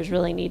decision makers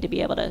really need to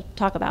be able to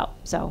talk about.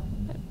 So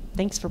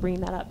thanks for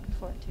bringing that up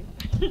before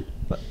too.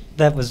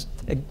 That was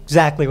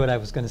exactly what I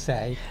was going to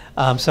say.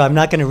 So I'm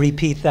not going to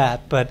repeat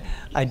that, but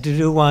I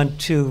do want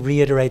to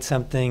reiterate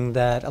something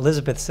that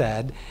Elizabeth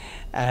said.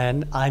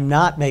 And I'm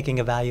not making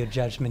a value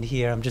judgment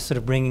here. I'm just sort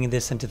of bringing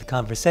this into the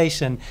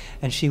conversation.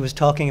 And she was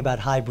talking about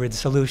hybrid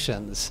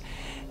solutions.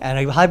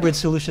 And hybrid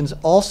solutions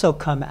also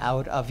come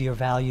out of your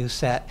value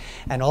set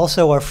and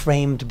also are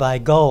framed by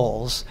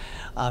goals.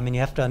 And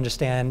you have to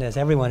understand, as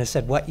everyone has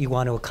said, what you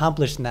want to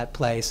accomplish in that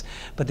place.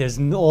 But there's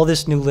all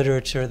this new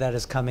literature that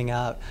is coming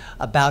out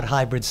about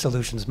hybrid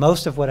solutions.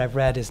 Most of what I've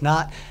read is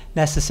not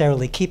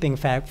necessarily keeping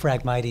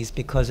Phragmites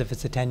because of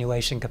its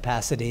attenuation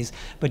capacities,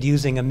 but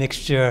using a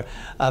mixture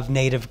of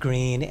native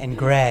green and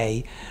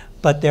gray.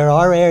 But there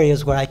are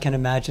areas where I can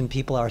imagine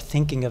people are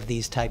thinking of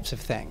these types of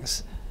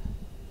things.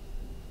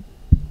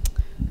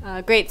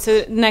 Great.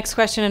 So next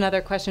question,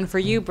 another question for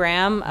you,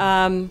 Bram.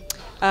 Bram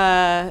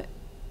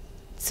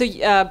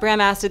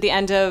asked at the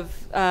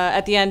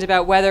end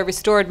about whether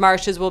restored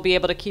marshes will be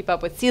able to keep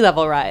up with sea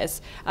level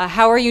rise.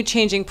 How are you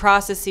changing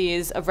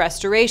processes of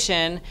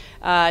restoration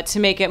to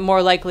make it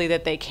more likely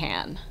that they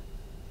can?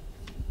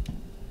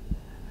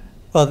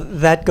 Well,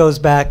 that goes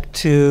back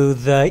to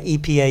the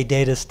EPA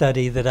data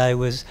study that I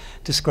was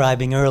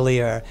describing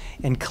earlier.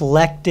 In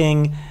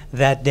collecting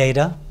that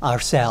data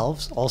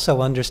ourselves,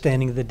 also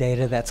understanding the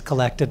data that's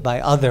collected by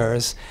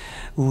others,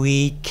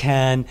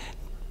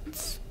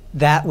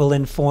 that will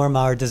inform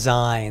our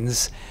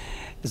designs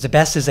as the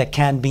best as it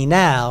can be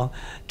now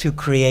to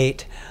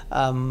create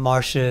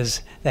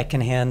marshes that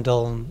can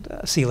handle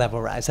sea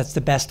level rise. That's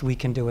the best we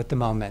can do at the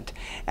moment.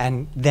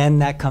 And then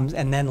that comes,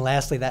 and then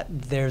lastly,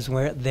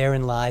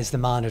 therein lies the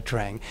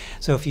monitoring.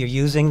 So if you're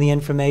using the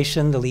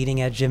information, the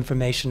leading edge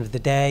information of the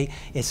day,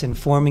 it's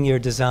informing your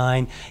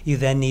design, you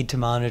then need to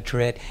monitor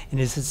it, and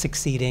is it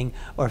succeeding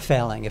or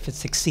failing? If it's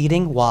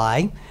succeeding,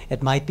 why?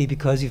 It might be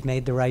because you've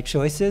made the right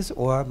choices,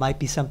 or it might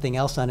be something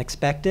else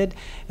unexpected.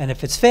 And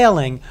if it's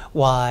failing,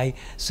 why?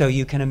 So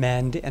you can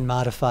amend and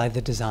modify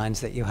the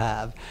designs that you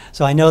have.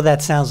 So I know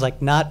that sounds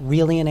like not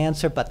really an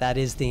answer, but that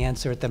is the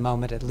answer at the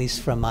moment, at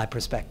least from my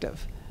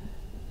perspective.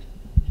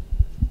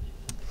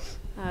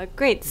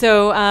 Great.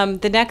 So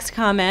the next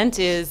comment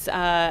is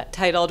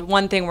titled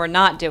 "One Thing We're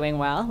Not Doing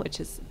Well," which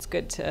is, it's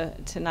good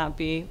to not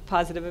be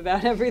positive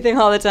about everything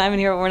all the time and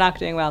hear what we're not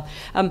doing well.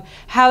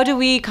 How do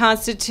we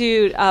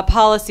constitute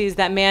policies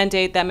that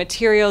mandate that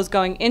materials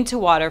going into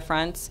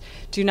waterfronts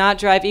do not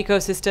drive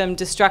ecosystem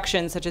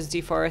destruction, such as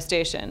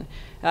deforestation?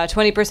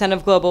 20%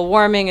 of global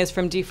warming is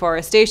from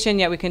deforestation,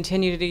 yet we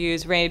continue to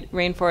use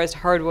rainforest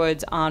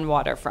hardwoods on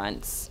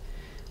waterfronts.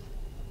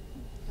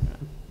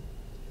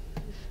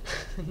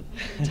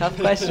 Tough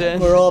question.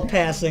 We're all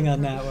passing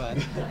on that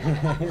one.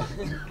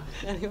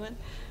 Anyone?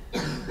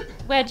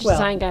 Wedge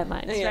design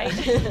guidelines,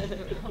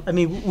 right? I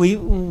mean,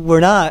 we're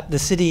not, the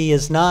city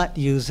is not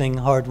using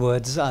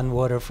hardwoods on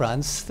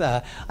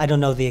waterfronts. I don't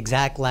know the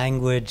exact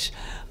language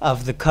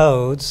of the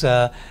codes.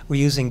 We're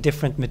using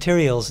different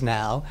materials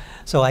now.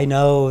 So I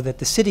know that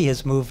the city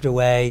has moved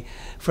away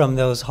from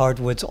those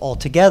hardwoods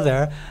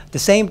altogether. At the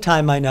same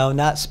time, I know,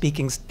 not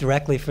speaking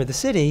directly for the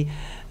city,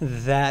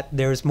 that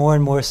there's more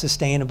and more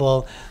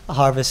sustainable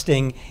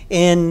harvesting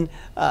in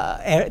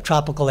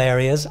tropical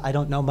areas. I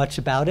don't know much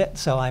about it,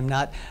 so I'm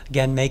not,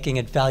 again, making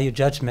a value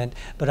judgment,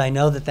 but I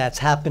know that that's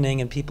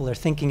happening and people are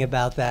thinking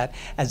about that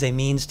as a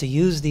means to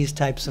use these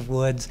types of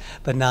woods,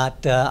 but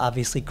not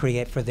obviously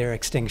create for their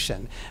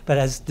extinction. But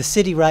as the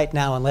city right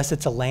now, unless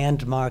it's a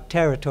landmark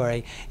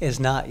territory, is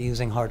not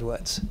using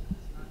hardwoods.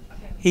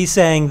 He's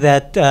saying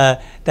that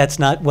that's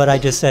not, what I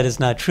just said is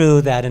not true,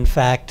 that in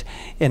fact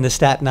in the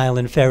Staten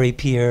Island ferry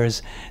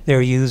piers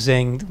they're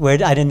using, I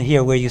didn't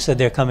hear where you said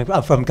they're coming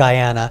from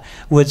Guyana,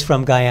 woods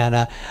from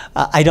Guyana.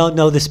 I don't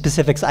know the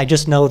specifics, I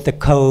just know the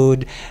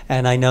code,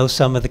 and I know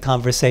some of the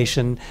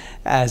conversation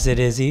as it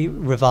is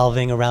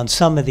revolving around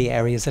some of the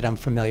areas that I'm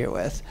familiar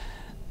with.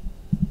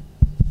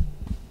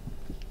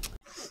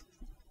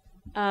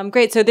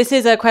 Great. So this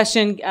is a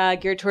question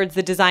geared towards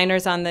the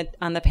designers on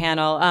the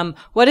panel.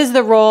 What is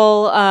the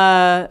role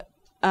that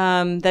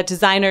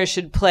designers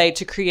should play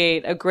to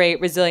create a great,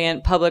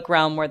 resilient public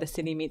realm where the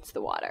city meets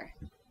the water?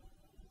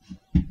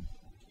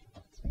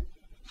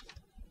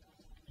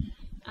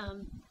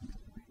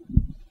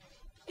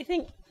 I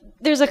think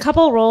there's a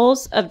couple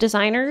roles of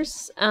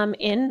designers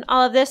in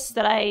all of this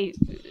that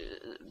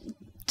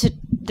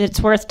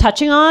that's worth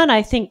touching on.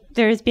 I think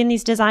there's been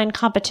these design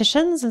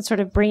competitions and sort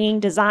of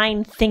bringing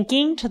design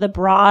thinking to the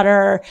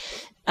broader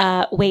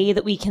way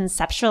that we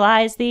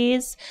conceptualize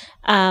these.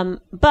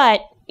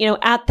 But you know,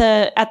 at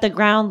the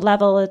ground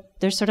level,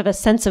 there's sort of a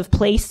sense of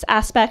place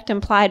aspect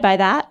implied by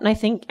that, and I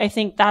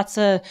think that's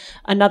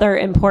another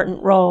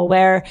important role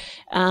where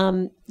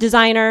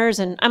designers,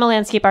 and I'm a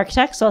landscape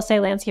architect, so I'll say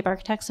landscape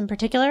architects in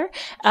particular.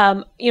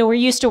 We're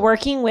used to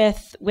working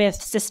with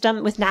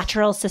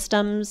natural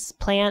systems,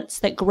 plants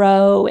that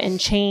grow and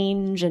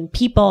change, and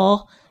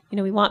people.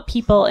 We want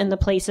people in the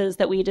places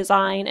that we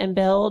design and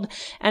build.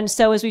 And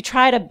so as we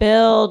try to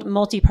build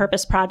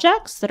multi-purpose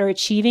projects that are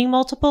achieving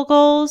multiple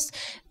goals,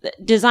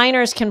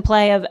 designers can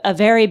play a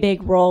very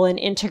big role in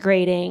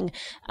integrating,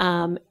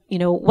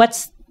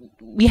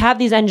 we have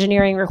these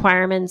engineering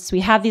requirements,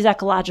 we have these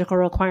ecological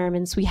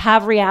requirements, we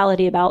have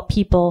reality about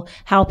people,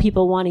 how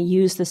people want to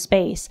use the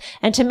space,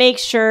 and to make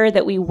sure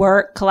that we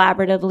work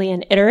collaboratively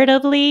and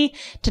iteratively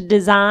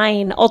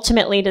to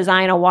ultimately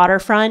design a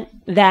waterfront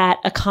that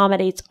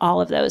accommodates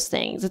all of those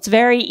things. It's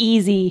very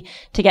easy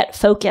to get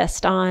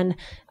focused on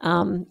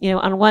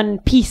one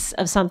piece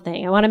of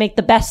something. I want to make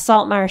the best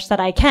salt marsh that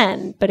I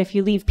can, but if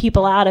you leave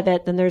people out of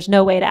it, then there's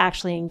no way to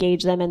actually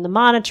engage them in the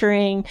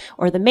monitoring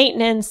or the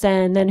maintenance,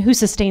 and then who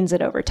sustains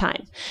it over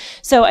time.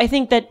 So I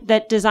think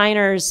that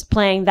designers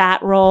playing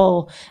that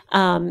role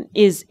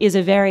is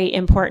a very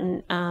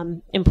important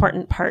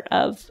part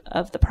of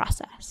the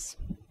process.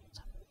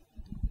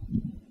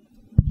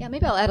 Yeah,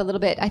 maybe I'll add a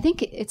little bit. I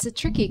think it's a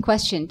tricky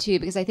question too,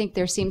 because I think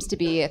there seems to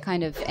be a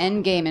kind of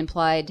end game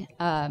implied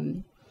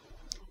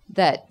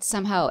that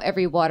somehow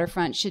every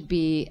waterfront should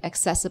be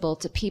accessible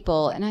to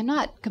people. And I'm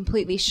not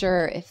completely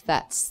sure if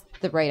that's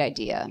the right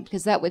idea,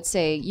 because that would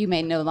say you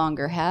may no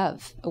longer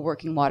have a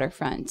working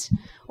waterfront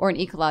or an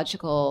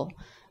ecological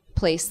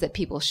place that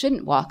people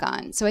shouldn't walk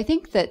on. So I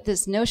think that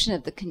this notion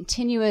of the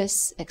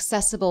continuous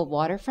accessible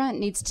waterfront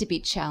needs to be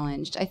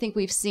challenged. I think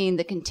we've seen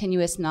the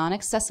continuous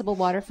non-accessible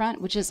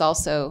waterfront, which is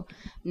also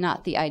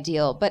not the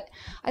ideal. But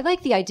I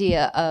like the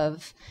idea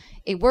of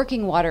a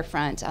working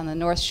waterfront on the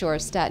North Shore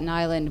of Staten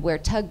Island where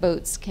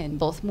tugboats can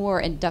both moor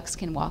and ducks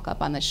can walk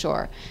up on the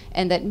shore,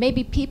 and that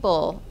maybe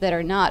people that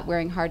are not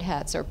wearing hard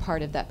hats or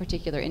part of that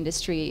particular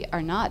industry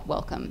are not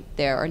welcome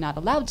there or not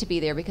allowed to be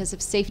there because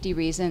of safety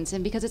reasons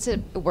and because it's a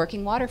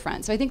working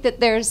waterfront. So I think that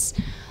there's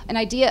an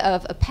idea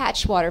of a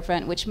patch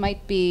waterfront which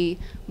might be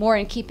more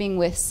in keeping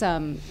with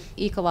some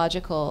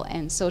ecological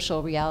and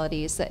social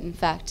realities that in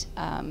fact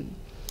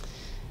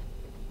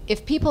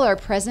if people are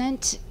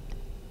present,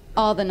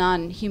 all the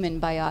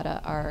non-human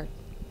biota are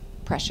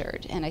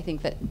pressured, and I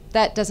think that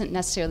that doesn't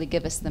necessarily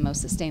give us the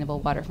most sustainable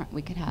waterfront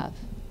we could have.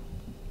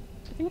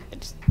 I think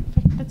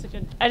that's a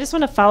good. I just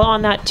want to follow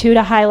on that too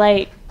to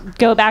highlight,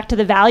 go back to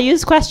the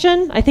values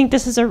question. I think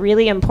this is a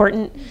really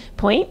important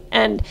point,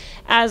 and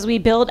as we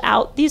build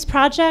out these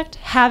projects,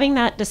 having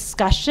that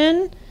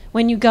discussion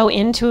when you go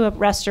into a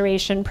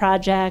restoration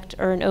project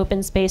or an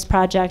open space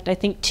project, I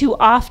think too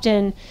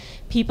often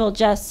people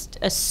just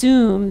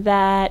assume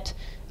that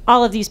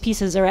all of these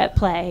pieces are at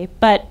play,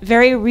 but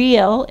very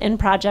real in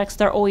projects,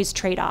 there are always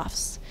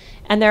trade-offs.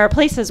 And there are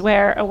places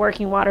where a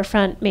working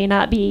waterfront may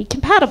not be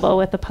compatible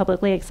with a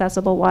publicly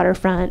accessible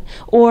waterfront,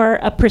 or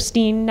a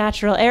pristine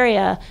natural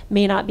area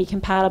may not be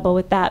compatible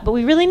with that. But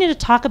we really need to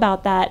talk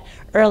about that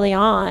early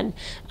on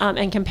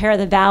and compare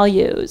the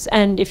values.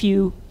 And if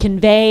you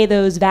convey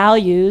those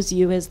values,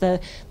 you as the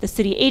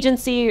city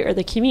agency or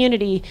the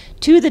community,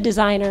 to the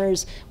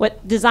designers,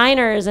 what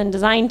designers and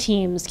design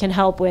teams can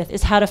help with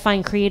is how to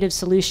find creative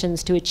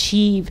solutions to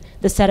achieve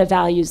the set of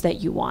values that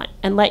you want,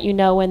 and let you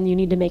know when you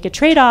need to make a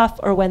trade-off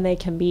or when they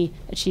can be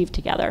achieved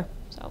together.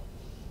 So.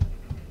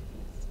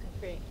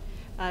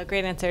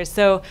 Great answers.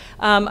 So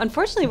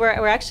unfortunately,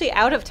 we're actually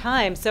out of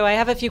time. So I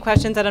have a few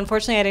questions that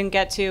unfortunately I didn't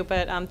get to,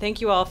 but thank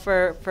you all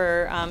for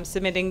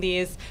submitting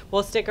these.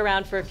 We'll stick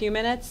around for a few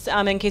minutes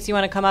in case you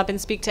want to come up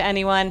and speak to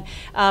anyone.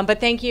 But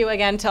thank you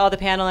again to all the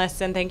panelists,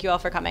 and thank you all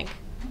for coming.